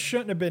it just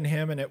shouldn't have been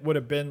him, and it would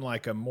have been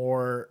like a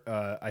more,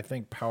 I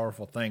think,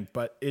 powerful thing.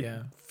 But it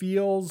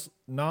feels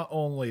not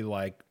only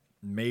like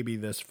maybe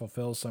this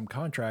fulfills some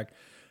contract,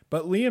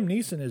 but Liam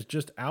Neeson is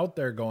just out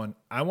there going,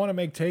 I want to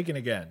make Taken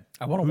again.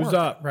 I want to Who's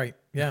work. up? Right,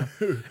 yeah.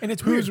 And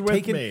it's Who's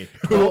weird. with Taken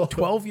me?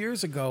 12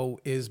 years ago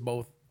is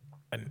both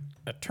an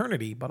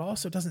eternity, but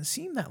also doesn't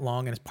seem that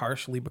long, and it's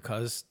partially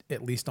because,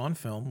 at least on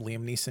film,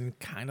 Liam Neeson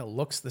kind of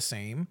looks the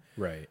same.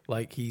 Right.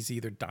 Like he's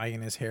either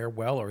dyeing his hair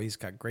well or he's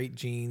got great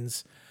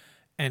genes.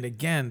 And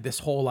again, this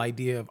whole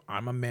idea of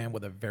I'm a man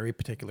with a very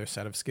particular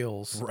set of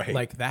skills,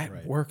 like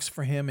that works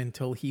for him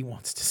until he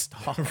wants to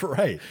stop.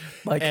 Right.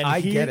 Like I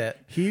get it.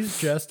 He's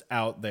just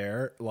out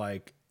there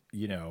like,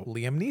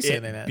 Liam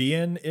Neeson in it.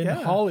 Being in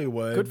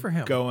Hollywood. Good for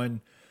him.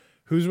 Going,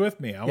 who's with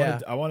me? I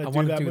want to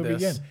do that movie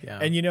again. Yeah.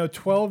 And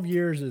 12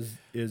 years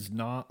is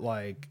not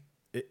like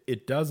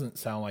it doesn't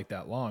sound like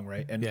that long,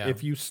 right? And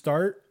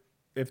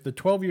if the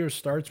 12 years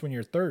starts when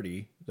you're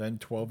 30, then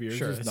 12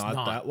 years is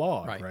not that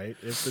long, right?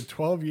 If the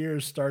 12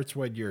 years starts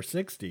when you're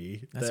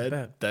 60,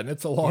 then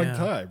it's a long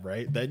time,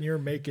 right? Then you're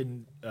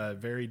making a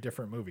very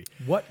different movie.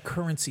 What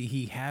currency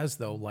he has,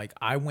 though, like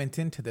I went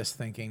into this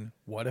thinking,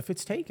 what if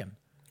it's Taken?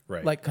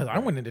 Right. Like, because I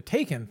went into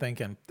Taken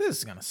thinking, this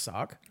is going to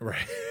suck. Right.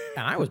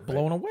 And I was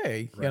blown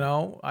away, you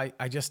know?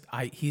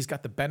 He's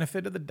got the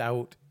benefit of the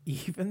doubt,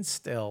 even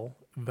still,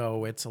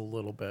 though it's a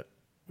little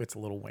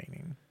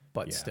waning.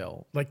 But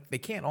still, like, they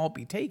can't all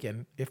be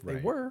Taken. If they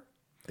were,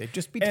 they'd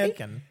just be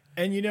Taken.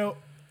 And, you know,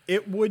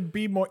 it would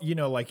be more, you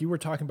know, like you were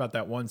talking about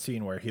that one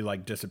scene where he,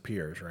 like,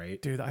 disappears,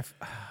 right? Dude,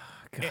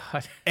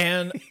 God.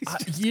 And,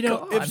 you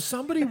know, gone. if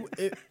somebody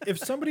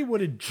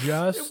would have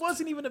just... It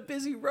wasn't even a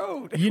busy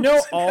road. You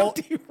know,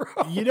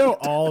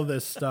 all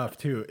this stuff,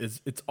 too,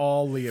 it's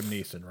all Liam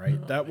Neeson, right?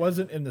 Oh, that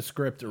wasn't in the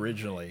script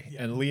originally.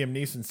 Yeah. And Liam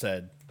Neeson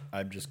said,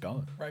 I'm just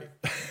gone. Right.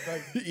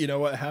 You know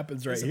what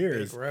happens right here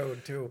is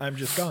road too. I'm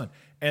just gone.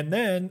 And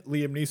then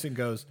Liam Neeson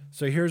goes,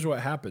 so here's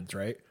what happens,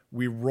 right?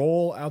 We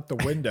roll out the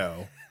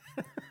window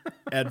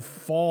and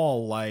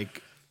fall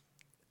like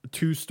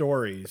 2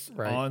 stories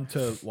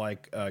onto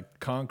like a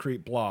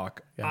concrete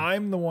block. Yeah.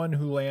 I'm the one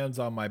who lands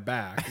on my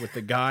back with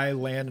the guy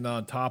landing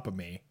on top of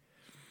me.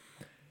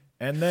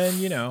 And then,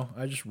 you know,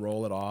 I just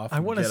roll it off. I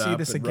want to see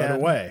this again. Run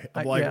away.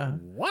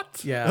 I'm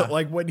what? Yeah.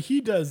 Like when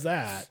he does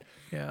that.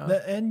 Yeah.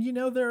 And, you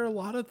know, there are a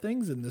lot of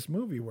things in this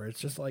movie where it's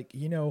just like,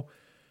 you know,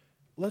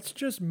 let's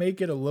just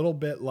make it a little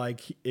bit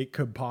like it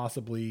could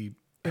possibly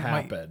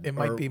happen. It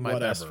might be my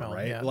best film.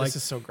 Right? Yeah, like, this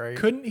is so great.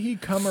 Couldn't he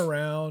come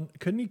around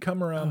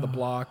the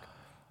block,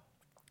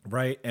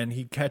 right? And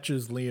he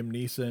catches Liam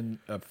Neeson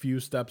a few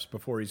steps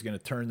before he's going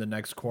to turn the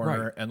next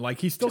corner. Right. And like,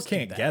 he still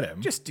can't get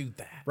him. Just do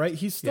that. Right?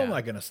 He's still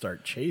not going to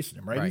start chasing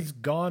him, right? He's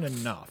gone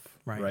enough.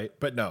 Right.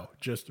 But no,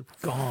 just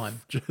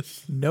gone.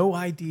 Just no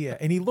idea.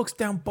 And he looks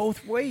down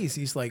both ways.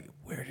 He's like,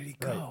 where did he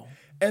go? Right.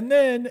 And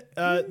then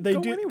they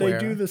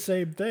do the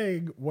same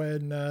thing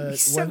when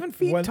he's 7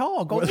 feet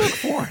tall. Go look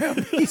for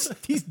him.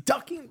 He's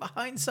ducking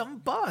behind some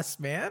bus,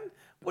 man.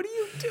 What are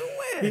you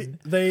doing?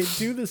 They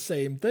do the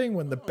same thing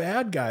when the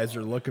bad guys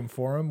are looking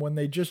for him, when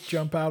they just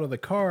jump out of the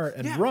car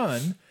and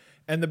run.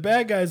 And the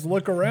bad guys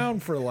look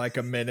around for like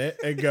a minute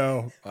and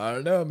go, I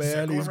don't know,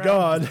 man, he's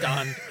gone.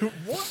 Done.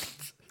 What?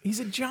 He's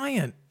a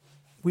giant.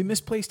 We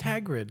misplaced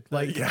Hagrid.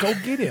 Like, go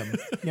get him,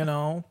 you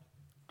know?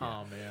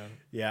 Oh, man.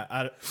 Yeah,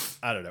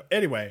 I don't know.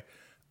 Anyway,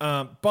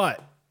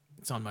 but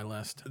it's on my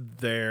list.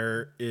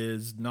 There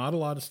is not a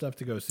lot of stuff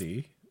to go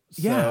see.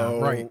 Yeah,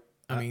 right.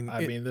 I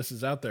mean, this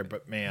is out there,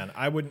 but man,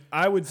 I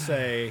would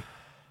say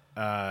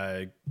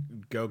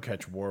go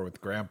catch War with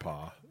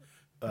Grandpa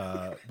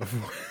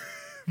before.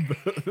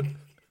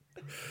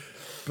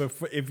 But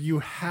if you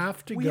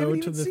have to go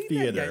to the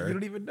theater, you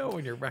don't even know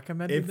when you're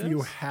recommending this. If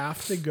you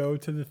have to go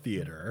to the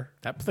theater,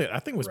 that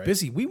thing was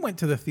busy. We went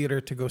to the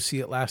theater to go see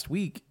it last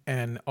week,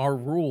 and our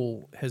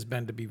rule has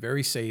been to be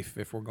very safe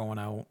if we're going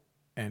out,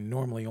 and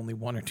normally only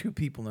 1 or 2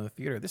 people in the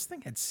theater. This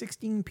thing had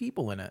 16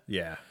 people in it.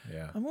 Yeah.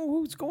 I mean,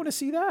 who's going to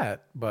see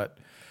that? But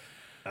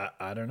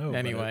I don't know.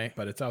 Anyway,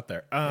 but it's out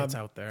there. It's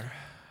out there.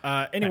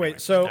 Anyway,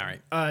 so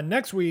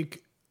next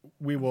week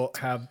we will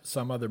have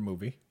some other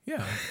movie.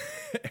 Yeah.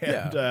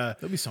 And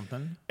there'll be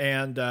something.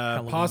 And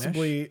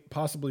possibly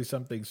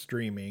something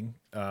streaming.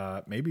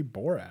 Maybe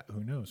Borat.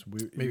 Who knows?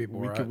 Maybe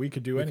Borat. We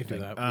could do anything.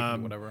 Could do that.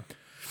 Do whatever.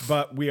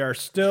 But we are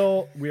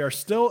still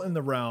in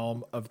the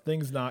realm of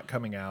things not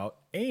coming out.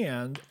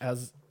 And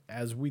as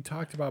we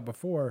talked about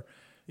before,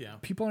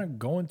 people aren't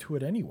going to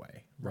it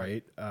anyway,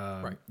 right?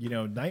 You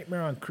know,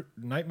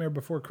 Nightmare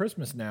Before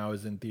Christmas now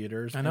is in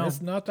theaters. I know. And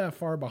it's not that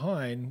far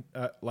behind.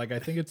 Like I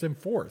think it's in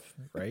 4th,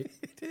 right?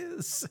 It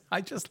is.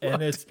 I just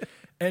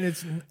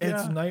it's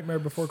Nightmare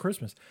Before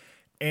Christmas.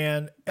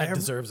 And that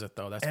deserves it,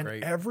 though. That's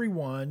great.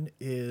 Everyone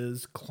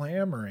is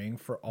clamoring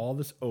for all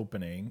this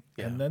opening,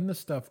 and then the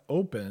stuff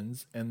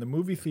opens, and the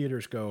movie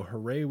theaters go,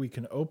 "Hooray, we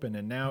can open!"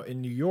 And now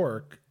in New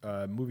York,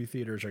 movie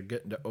theaters are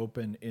getting to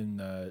open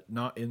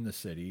not in the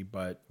city,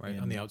 but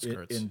on the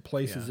outskirts, in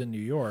places in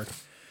New York,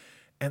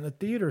 and the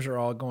theaters are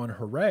all going,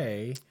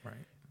 "Hooray!" Right.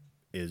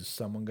 Is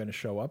someone going to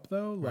show up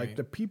though? Right. Like,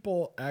 the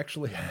people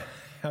actually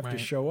have to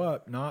show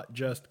up, not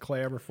just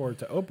clamor for it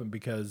to open,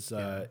 because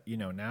you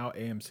know, now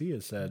AMC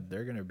has said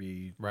they're going to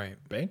be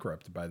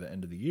bankrupt by the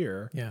end of the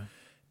year. Yeah,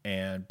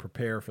 and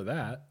prepare for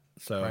that.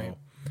 So,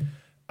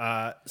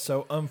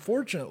 so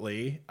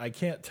unfortunately, I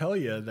can't tell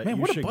you that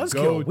you should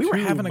go. We were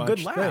having a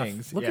good laugh.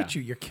 Things. Look at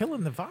you, you're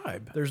killing the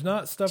vibe. There's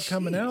not stuff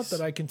coming out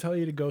that I can tell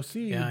you to go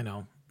see. Yeah, I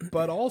know.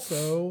 But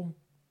also,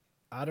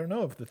 I don't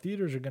know if the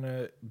theaters are going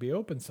to be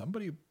open.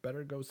 Somebody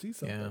better go see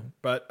something. Yeah.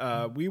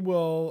 But we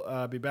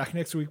will be back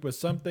next week with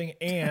something,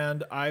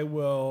 and I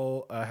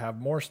will have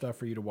more stuff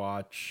for you to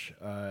watch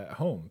at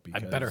home.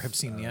 Because, I better have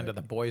seen the end of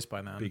The Boys by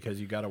now. Because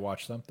you got to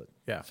watch something.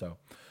 Yeah. So,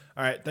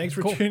 all right. Thanks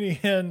for tuning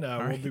in.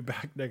 We'll be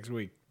back next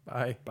week.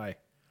 Bye. Bye.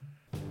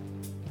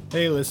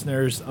 Hey,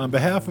 listeners. On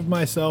behalf of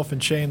myself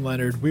and Shane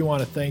Leonard, we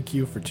want to thank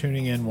you for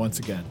tuning in once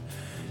again.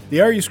 The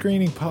Are You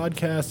Screening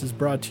podcast is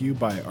brought to you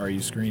by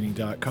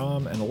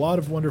areyouscreening.com and a lot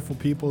of wonderful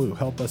people who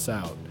help us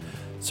out.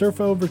 Surf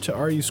over to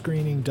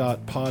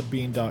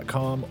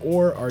areyouscreening.podbean.com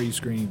or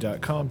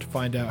areyouscreening.com to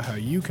find out how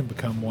you can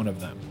become one of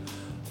them.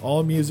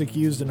 All music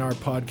used in our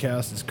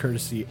podcast is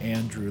courtesy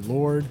Andrew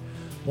Lord.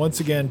 Once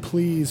again,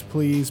 please,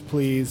 please,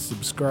 please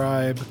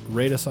subscribe,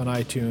 rate us on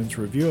iTunes,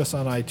 review us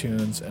on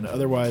iTunes, and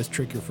otherwise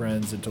trick your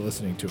friends into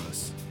listening to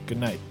us. Good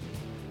night.